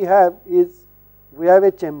what we have is, we have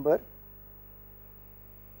a chamber.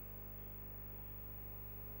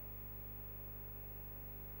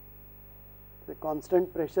 It's a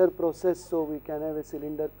constant pressure process, so we can have a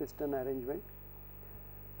cylinder piston arrangement.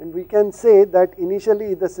 And we can say that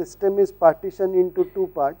initially the system is partitioned into two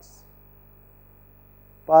parts,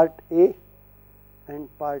 part A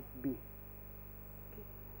and part B. Okay.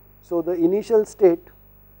 So the initial state,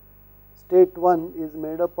 state 1 is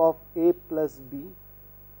made up of A plus B,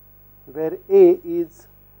 where A is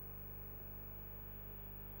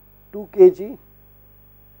 2 kg,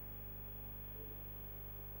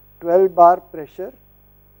 12 bar pressure,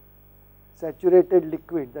 saturated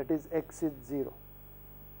liquid, that is X is 0.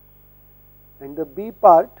 And the B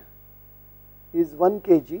part is 1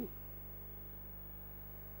 kg,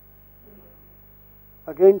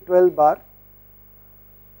 again 12 bar,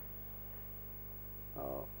 uh,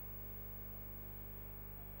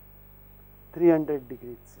 300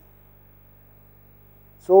 degrees C.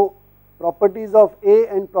 So properties of A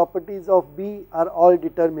and properties of B are all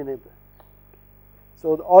determinable.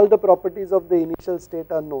 So all the properties of the initial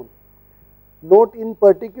state are known. Note in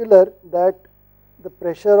particular that the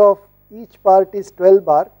pressure of each part is 12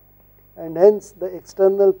 bar, and hence the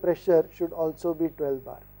external pressure should also be 12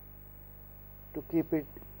 bar to keep it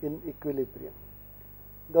in equilibrium.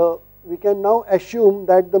 We can now assume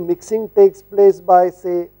that the mixing takes place by,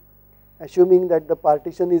 say, assuming that the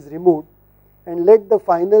partition is removed, and let the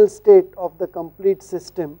final state of the complete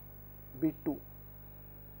system be 2.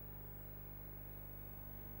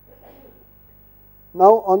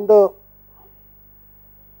 Now on the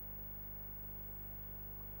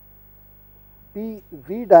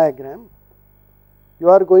PV diagram, you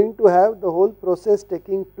are going to have the whole process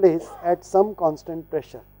taking place at some constant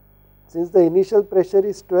pressure. Since the initial pressure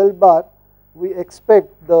is 12 bar, we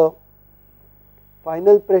expect the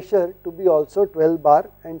final pressure to be also 12 bar,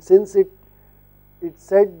 and since it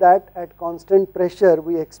said that at constant pressure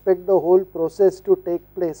we expect the whole process to take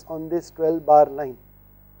place on this 12 bar line.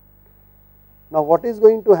 Now what is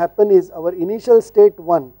going to happen is, our initial state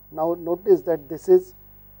 1, now notice that this is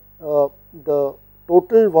the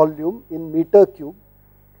total volume in meter cube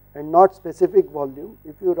and not specific volume.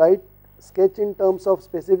 If you sketch in terms of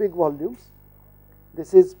specific volumes,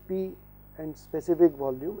 this is P and specific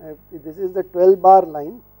volume, this is the 12 bar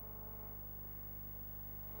line.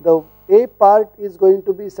 The A part is going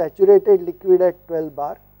to be saturated liquid at 12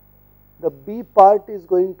 bar, the B part is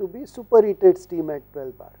going to be superheated steam at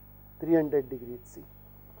 12 bar, 300 degrees C.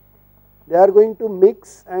 They are going to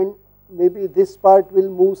mix, and maybe this part will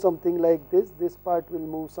move something like this part will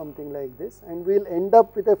move something like this, and we will end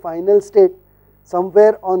up with a final state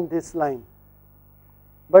somewhere on this line.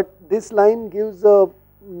 But this line gives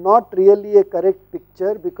not really a correct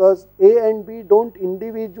picture, because A and B don't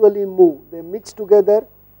individually move, they mix together,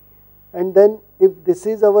 and then if this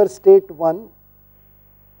is our state 1,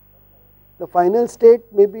 the final state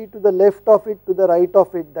may be to the left of it, to the right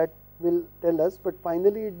of it, that will tell us, but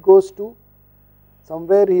finally it goes to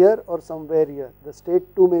somewhere here or somewhere here. The state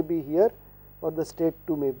 2 may be here or the state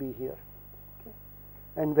 2 may be here. Okay.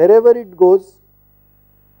 And wherever it goes,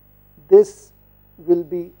 this will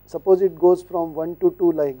be, suppose it goes from 1 to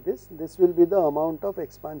 2 like this will be the amount of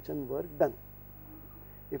expansion work done.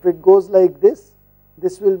 If it goes like this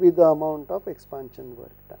will be the amount of expansion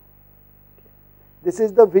work done. Okay. This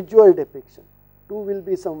is the visual depiction. 2 will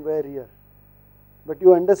be somewhere here. But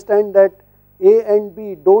you understand that A and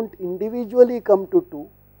B don't individually come to 2,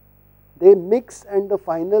 they mix, and the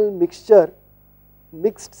final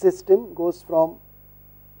mixed system goes from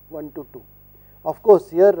 1 to 2. Of course,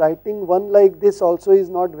 here writing one like this also is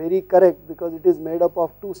not very correct, because it is made up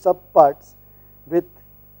of 2 subparts with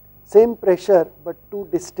same pressure but 2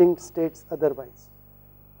 distinct states otherwise.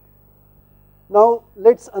 Now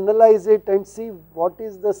let us analyze it and see what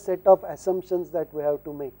is the set of assumptions that we have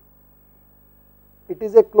to make. It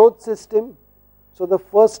is a closed system, so the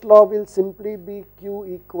first law will simply be Q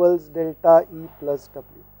equals delta E plus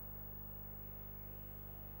W.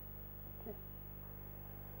 Okay.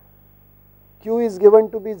 Q is given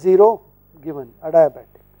to be 0, given adiabatic.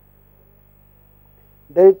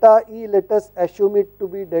 Delta E, let us assume it to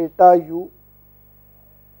be delta U.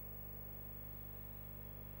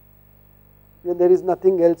 Here there is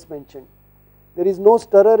nothing else mentioned. There is no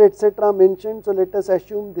stirrer etc. mentioned, so let us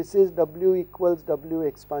assume this is W equals W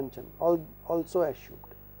expansion, also assumed.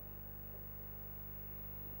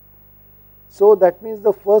 So that means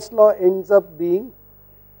the first law ends up being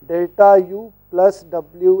delta U plus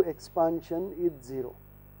W expansion is 0.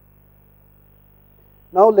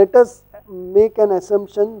 Now let us make an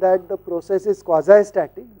assumption that the process is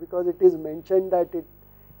quasi-static, because it is mentioned that it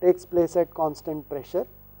takes place at constant pressure,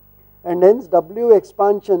 and hence W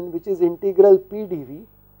expansion, which is integral P dV,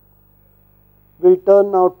 will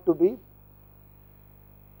turn out to be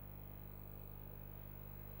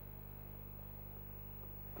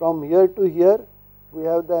from here to here we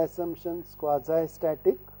have the assumptions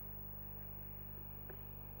quasi-static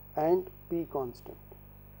and P constant.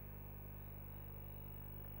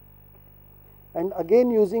 And again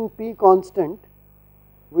using P constant,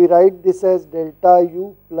 we write this as delta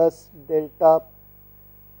U plus delta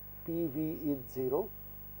PV is 0,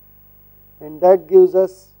 and that gives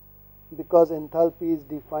us, because enthalpy is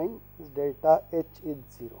defined, is delta H is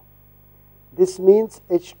 0. This means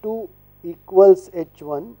H2 equals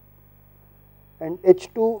H1, and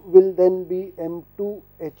H2 will then be M2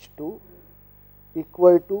 H2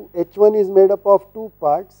 equal to, H1 is made up of 2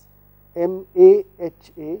 parts, MA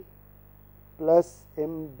HA plus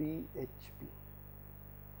MB HP.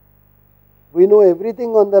 We know everything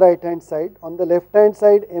on the right hand side. On the left hand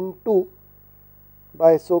side, M2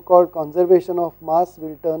 by so called conservation of mass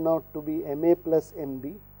will turn out to be MA plus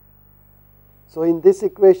MB. So in this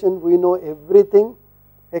equation we know everything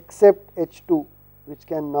except H2, which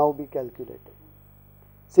can now be calculated.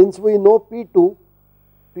 Since we know P2,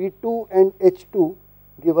 P2 and H2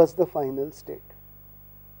 give us the final state.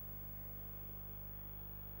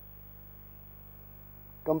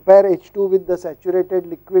 Compare H2 with the saturated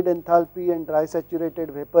liquid enthalpy and dry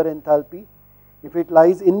saturated vapor enthalpy. If it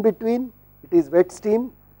lies in between, it is wet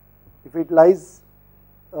steam. If it lies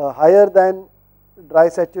higher than dry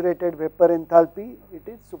saturated vapor enthalpy, it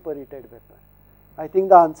is superheated vapor. I think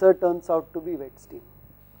the answer turns out to be wet steam.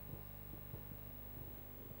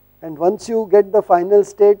 And once you get the final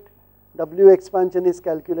state, W expansion is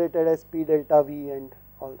calculated as P delta V and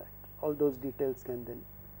all that. All those details can then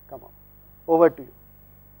come up. Over to you.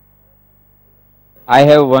 I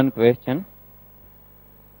have one question.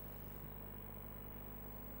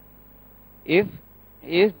 Is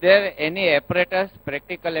there any apparatus,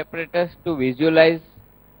 practical apparatus to visualize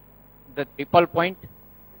the triple point?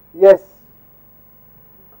 Yes.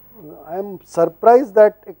 I am surprised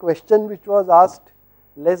that a question which was asked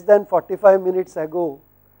less than 45 minutes ago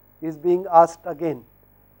is being asked again.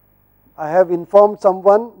 I have informed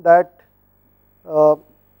someone that go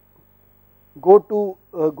to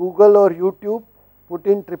Google or YouTube, put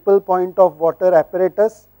in triple point of water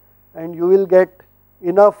apparatus, and you will get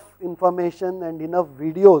enough information and enough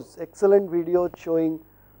videos, excellent videos showing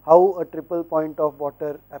how a triple point of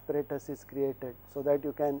water apparatus is created, so that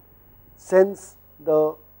you can sense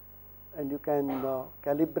the, and you can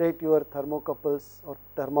calibrate your thermocouples or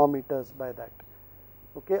thermometers by that.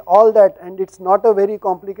 Okay, all that, and it's not a very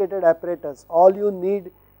complicated apparatus. All you need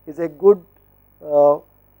is a good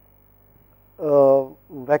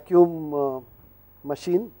vacuum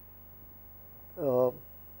machine,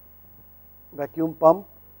 vacuum pump,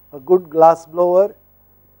 a good glass blower,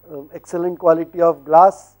 excellent quality of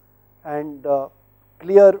glass, and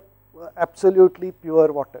clear, absolutely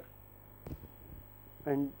pure water.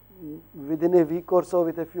 And within a week or so,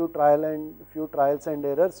 with a few trials and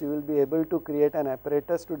errors, you will be able to create an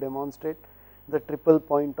apparatus to demonstrate the triple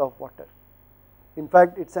point of water. In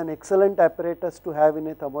fact, it is an excellent apparatus to have in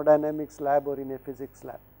a thermodynamics lab or in a physics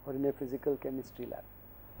lab or in a physical chemistry lab.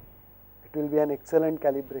 It will be an excellent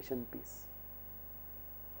calibration piece.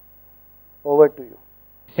 Over to you.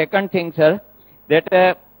 Second thing, sir,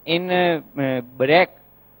 that in brake,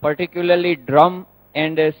 particularly drum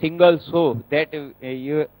and single shoe that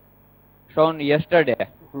you shown yesterday,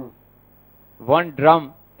 one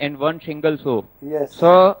drum and one single shoe. Yes.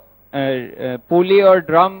 So pulley or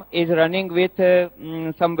drum is running with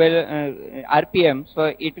some RPM,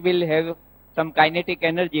 so it will have some kinetic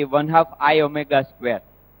energy 1/2 I omega square.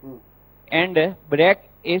 And brake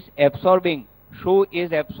is absorbing, shoe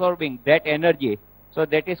is absorbing that energy, so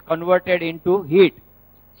that is converted into heat.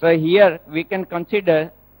 So here we can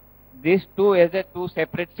consider these two as a two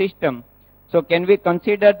separate system. So can we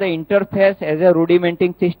consider the interface as a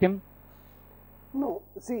rudimenting system? No,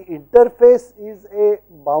 see, interface is a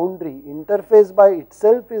boundary. Interface by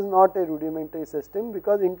itself is not a rudimentary system,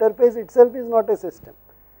 because interface itself is not a system.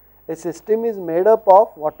 A system is made up of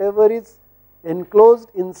whatever is enclosed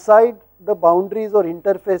inside the boundaries or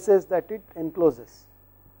interfaces that it encloses.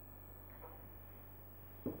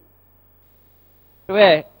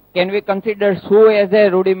 Can we consider shoe as a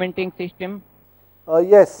rudimenting system?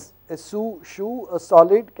 Yes, a shoe, a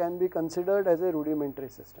solid, can be considered as a rudimentary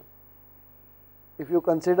system. If you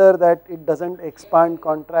consider that it does not expand,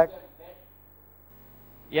 contract.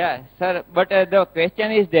 Yeah, sir, but the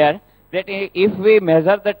question is there that if we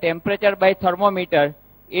measure the temperature by thermometer,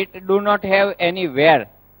 it do not have any wear,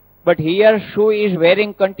 but here shoe is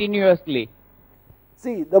wearing continuously.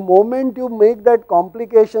 See, the moment you make that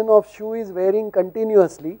complication of shoe is wearing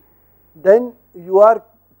continuously, then you are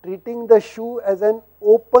treating the shoe as an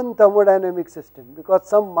open thermodynamic system, because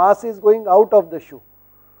some mass is going out of the shoe.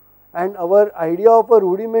 And our idea of a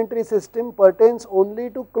rudimentary system pertains only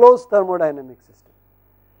to closed thermodynamic system.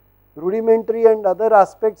 Rudimentary and other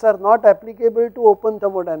aspects are not applicable to open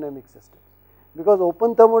thermodynamic systems, because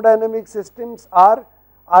open thermodynamic systems are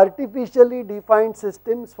artificially defined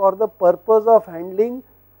systems for the purpose of handling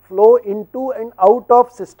flow into and out of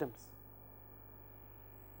systems.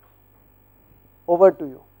 Over to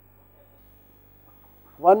you.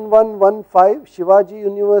 1115 Shivaji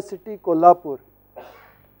University, Kolhapur.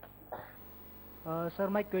 Sir,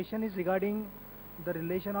 my question is regarding the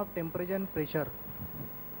relation of temperature and pressure.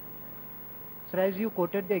 Sir, as you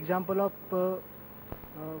quoted the example of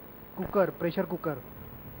pressure cooker.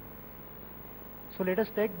 So let us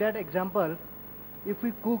take that example. If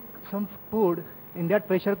we cook some food in that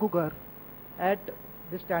pressure cooker at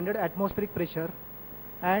the standard atmospheric pressure,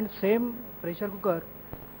 and same pressure cooker,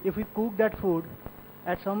 if we cook that food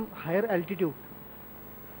at some higher altitude,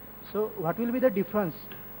 so what will be the difference?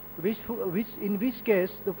 In which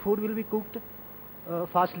case the food will be cooked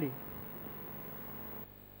fastly?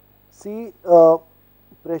 See,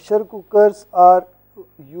 pressure cookers are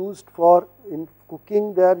used for, in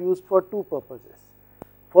cooking they are used for two purposes.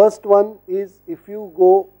 First one is, if you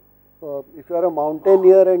go, if you are a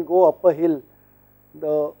mountaineer and go up a hill,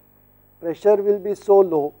 the pressure will be so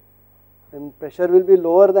low, and pressure will be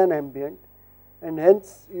lower than ambient, and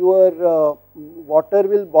hence your water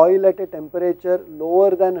will boil at a temperature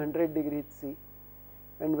lower than 100 degrees C.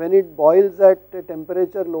 And when it boils at a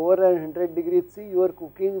temperature lower than 100 degrees C, your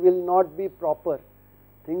cooking will not be proper.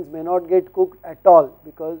 Things may not get cooked at all,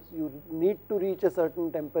 because you need to reach a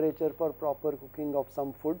certain temperature for proper cooking of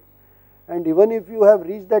some foods. And even if you have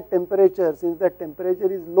reached that temperature, since that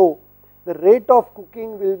temperature is low, the rate of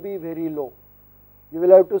cooking will be very low. You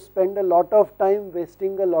will have to spend a lot of time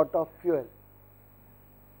wasting a lot of fuel.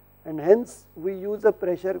 And hence we use a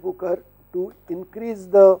pressure cooker to increase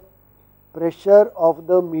the pressure of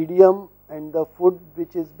the medium and the food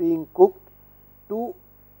which is being cooked to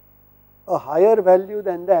a higher value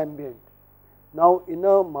than the ambient. Now in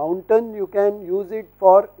a mountain you can use it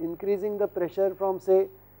for increasing the pressure from say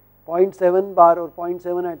 0.7 bar or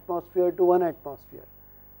 0.7 atmosphere to 1 atmosphere.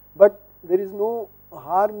 But there is no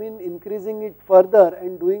harm in increasing it further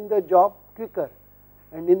and doing the job quicker.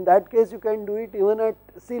 And in that case you can do it even at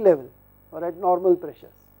sea level or at normal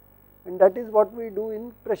pressures, and that is what we do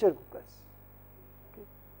in pressure cookers. Okay.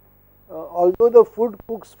 Although the food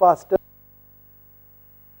cooks faster,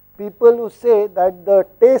 people who say that the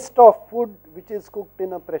taste of food which is cooked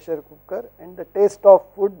in a pressure cooker and the taste of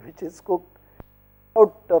food which is cooked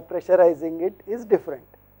without pressurizing it is different.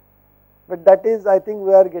 But that is, I think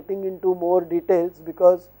we are getting into more details,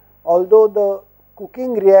 because although the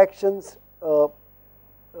cooking reactions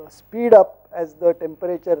speed up as the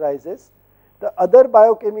temperature rises, the other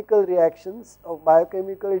biochemical reactions of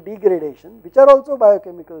biochemical degradation, which are also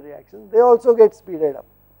biochemical reactions, they also get speeded up.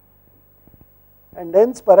 and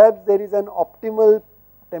hence perhaps there is an optimal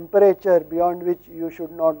temperature beyond which you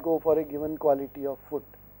should not go for a given quality of food.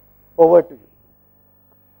 Over to you.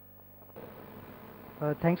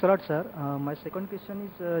 Thanks a lot, sir. My second question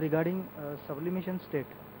is regarding sublimation state.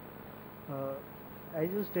 As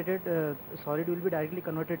you stated, solid will be directly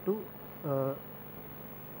converted to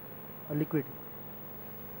a liquid.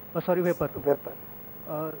 Vapor. Vapor.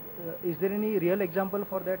 Is there any real example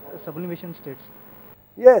for that sublimation states?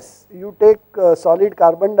 Yes, you take solid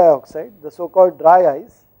carbon dioxide, the so-called dry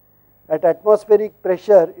ice. At atmospheric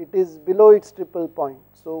pressure, it is below its triple point.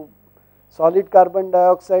 So, solid carbon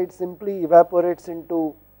dioxide simply evaporates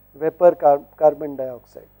into vapor carbon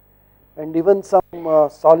dioxide, and even some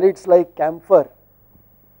solids like camphor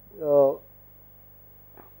or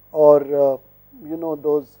you know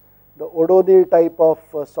those the O'Donnell type of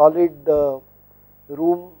solid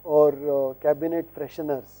room or cabinet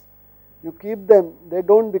fresheners. You keep them, they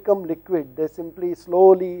do not become liquid, they simply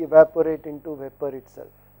slowly evaporate into vapor itself.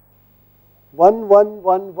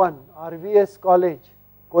 1111 RVS College,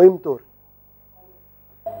 Coimbatore.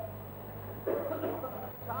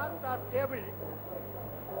 Charts are tabled to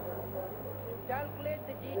calculate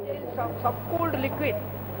the details of subcooled liquid.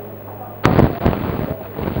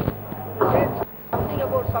 Says something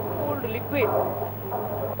about subcooled liquid,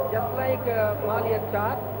 just like Malia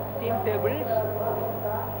chart, steam tables.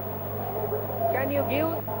 Can you give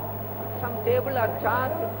some table or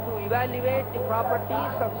chart to evaluate the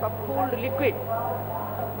properties of subcooled liquid?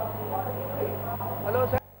 Hello,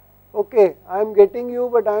 sir. Okay, I am getting you,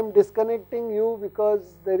 but I am disconnecting you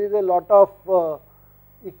because there is a lot of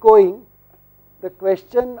echoing. The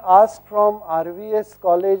question asked from RVS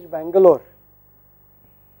College, Bangalore,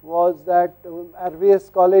 was that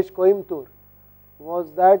RVS College, Coimbatore,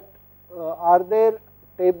 was that are there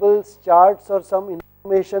tables, charts or some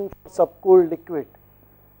information for subcooled liquid?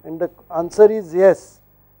 And the answer is yes.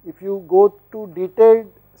 If you go to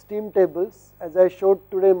detailed steam tables, as I showed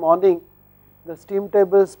today morning, the steam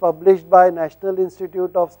tables published by National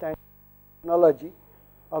Institute of Standard Technology,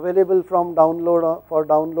 available from for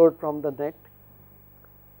download from the net.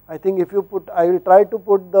 I think if you put, I will try to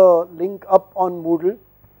put the link up on Moodle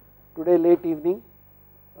today late evening,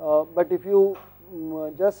 but if you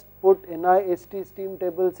just put NIST steam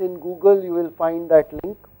tables in Google, you will find that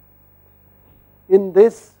link. In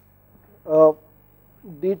this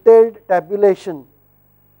detailed tabulation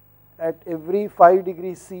at every 5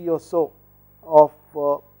 degrees C or so of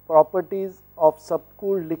properties of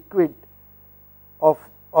subcooled liquid of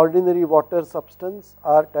ordinary water substance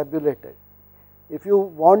are tabulated. If you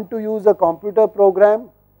want to use a computer program,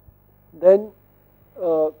 then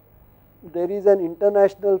there is an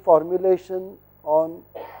international formulation on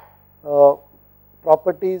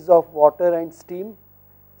properties of water and steam.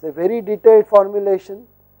 It's a very detailed formulation.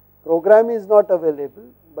 Program is not available,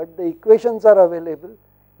 but the equations are available.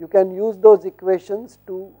 You can use those equations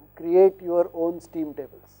to create your own steam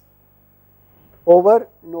tables. Over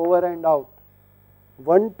and out.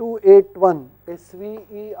 1281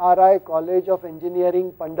 SVERI College of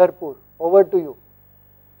Engineering, Pandharpur. Over to you.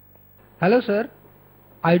 Hello sir,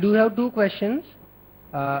 I do have two questions.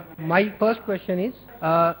 My first question is,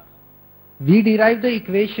 we derive the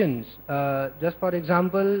equations, just for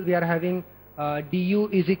example, we are having du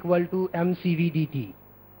is equal to mCV dt.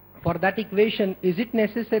 For that equation, is it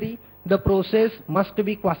necessary the process must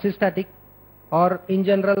be quasi-static, or in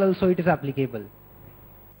general also it is applicable?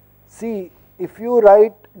 See, if you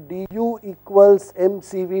write du equals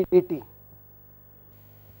mCV dt,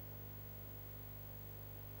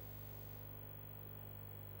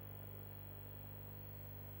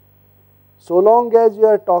 so long as you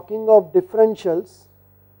are talking of differentials,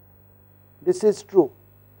 this is true,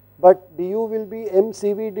 but du will be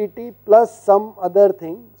mCV dt plus some other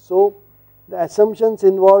thing. So, the assumptions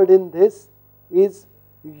involved in this is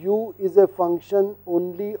u is a function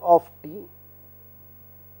only of t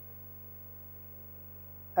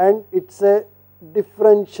and it is a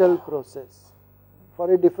differential process.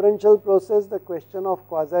 For a differential process, the question of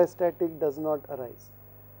quasi-static does not arise.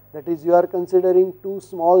 That is, you are considering two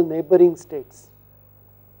small neighboring states.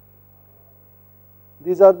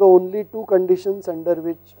 These are the only two conditions under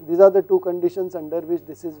which,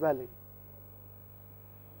 this is valid.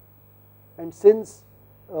 And since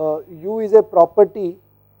u is a property,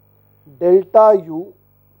 delta u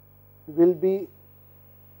will be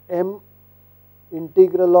m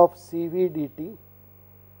integral of Cv dt,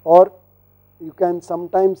 or you can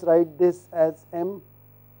sometimes write this as m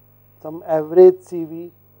some average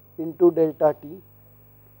Cv into delta t.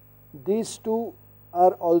 These two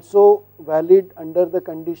are also valid under the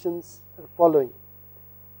conditions following: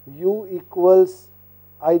 u equals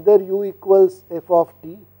either u equals f of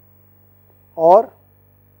t or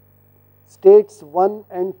states 1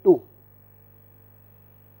 and 2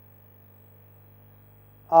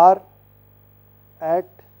 are at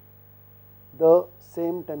the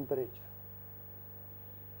same temperature.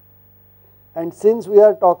 And since we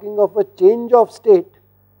are talking of a change of state,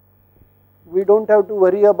 we do not have to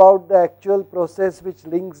worry about the actual process which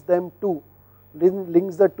links them to,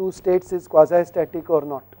 links the two states is quasi-static or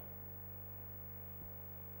not.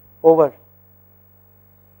 Over.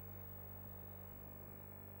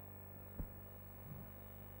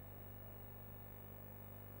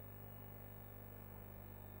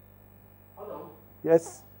 Hello.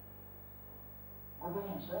 Yes. Good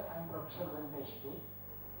evening, sir. I am Professor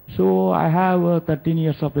Venkatesh. So I have 13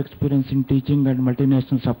 years of experience in teaching at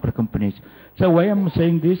multinational software companies. So why I am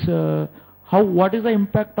saying this, what is the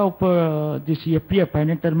impact of this FPA,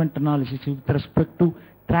 finite element analysis, with respect to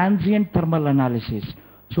transient thermal analysis?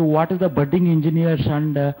 So what is the budding engineers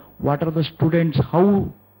and what are the students,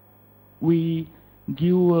 how we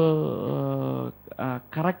give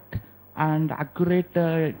correct and accurate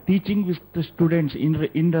teaching with the students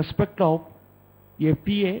in respect of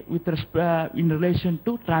FPA with in relation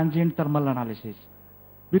to transient thermal analysis,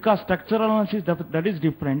 because structural analysis that is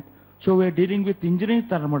different. So we are dealing with engineering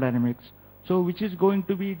thermodynamics, so which is going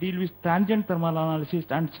to be deal with transient thermal analysis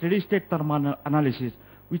and steady state thermal analysis,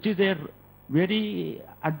 which is a very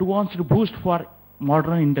advanced boost for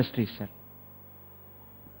modern industries, sir.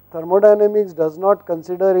 Thermodynamics does not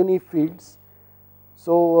consider any fields.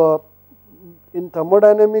 So in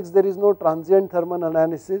thermodynamics there is no transient thermal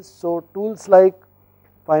analysis. So tools like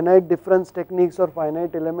finite difference techniques or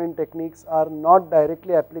finite element techniques are not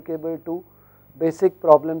directly applicable to basic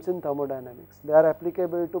problems in thermodynamics. They are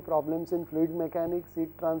applicable to problems in fluid mechanics,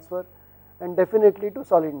 heat transfer, and definitely to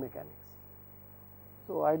solid mechanics.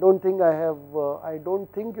 So I don't think I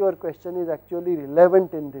don't think your question is actually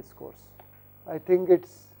relevant in this course. I think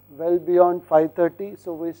it's well beyond 5:30,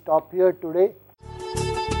 so we stop here today.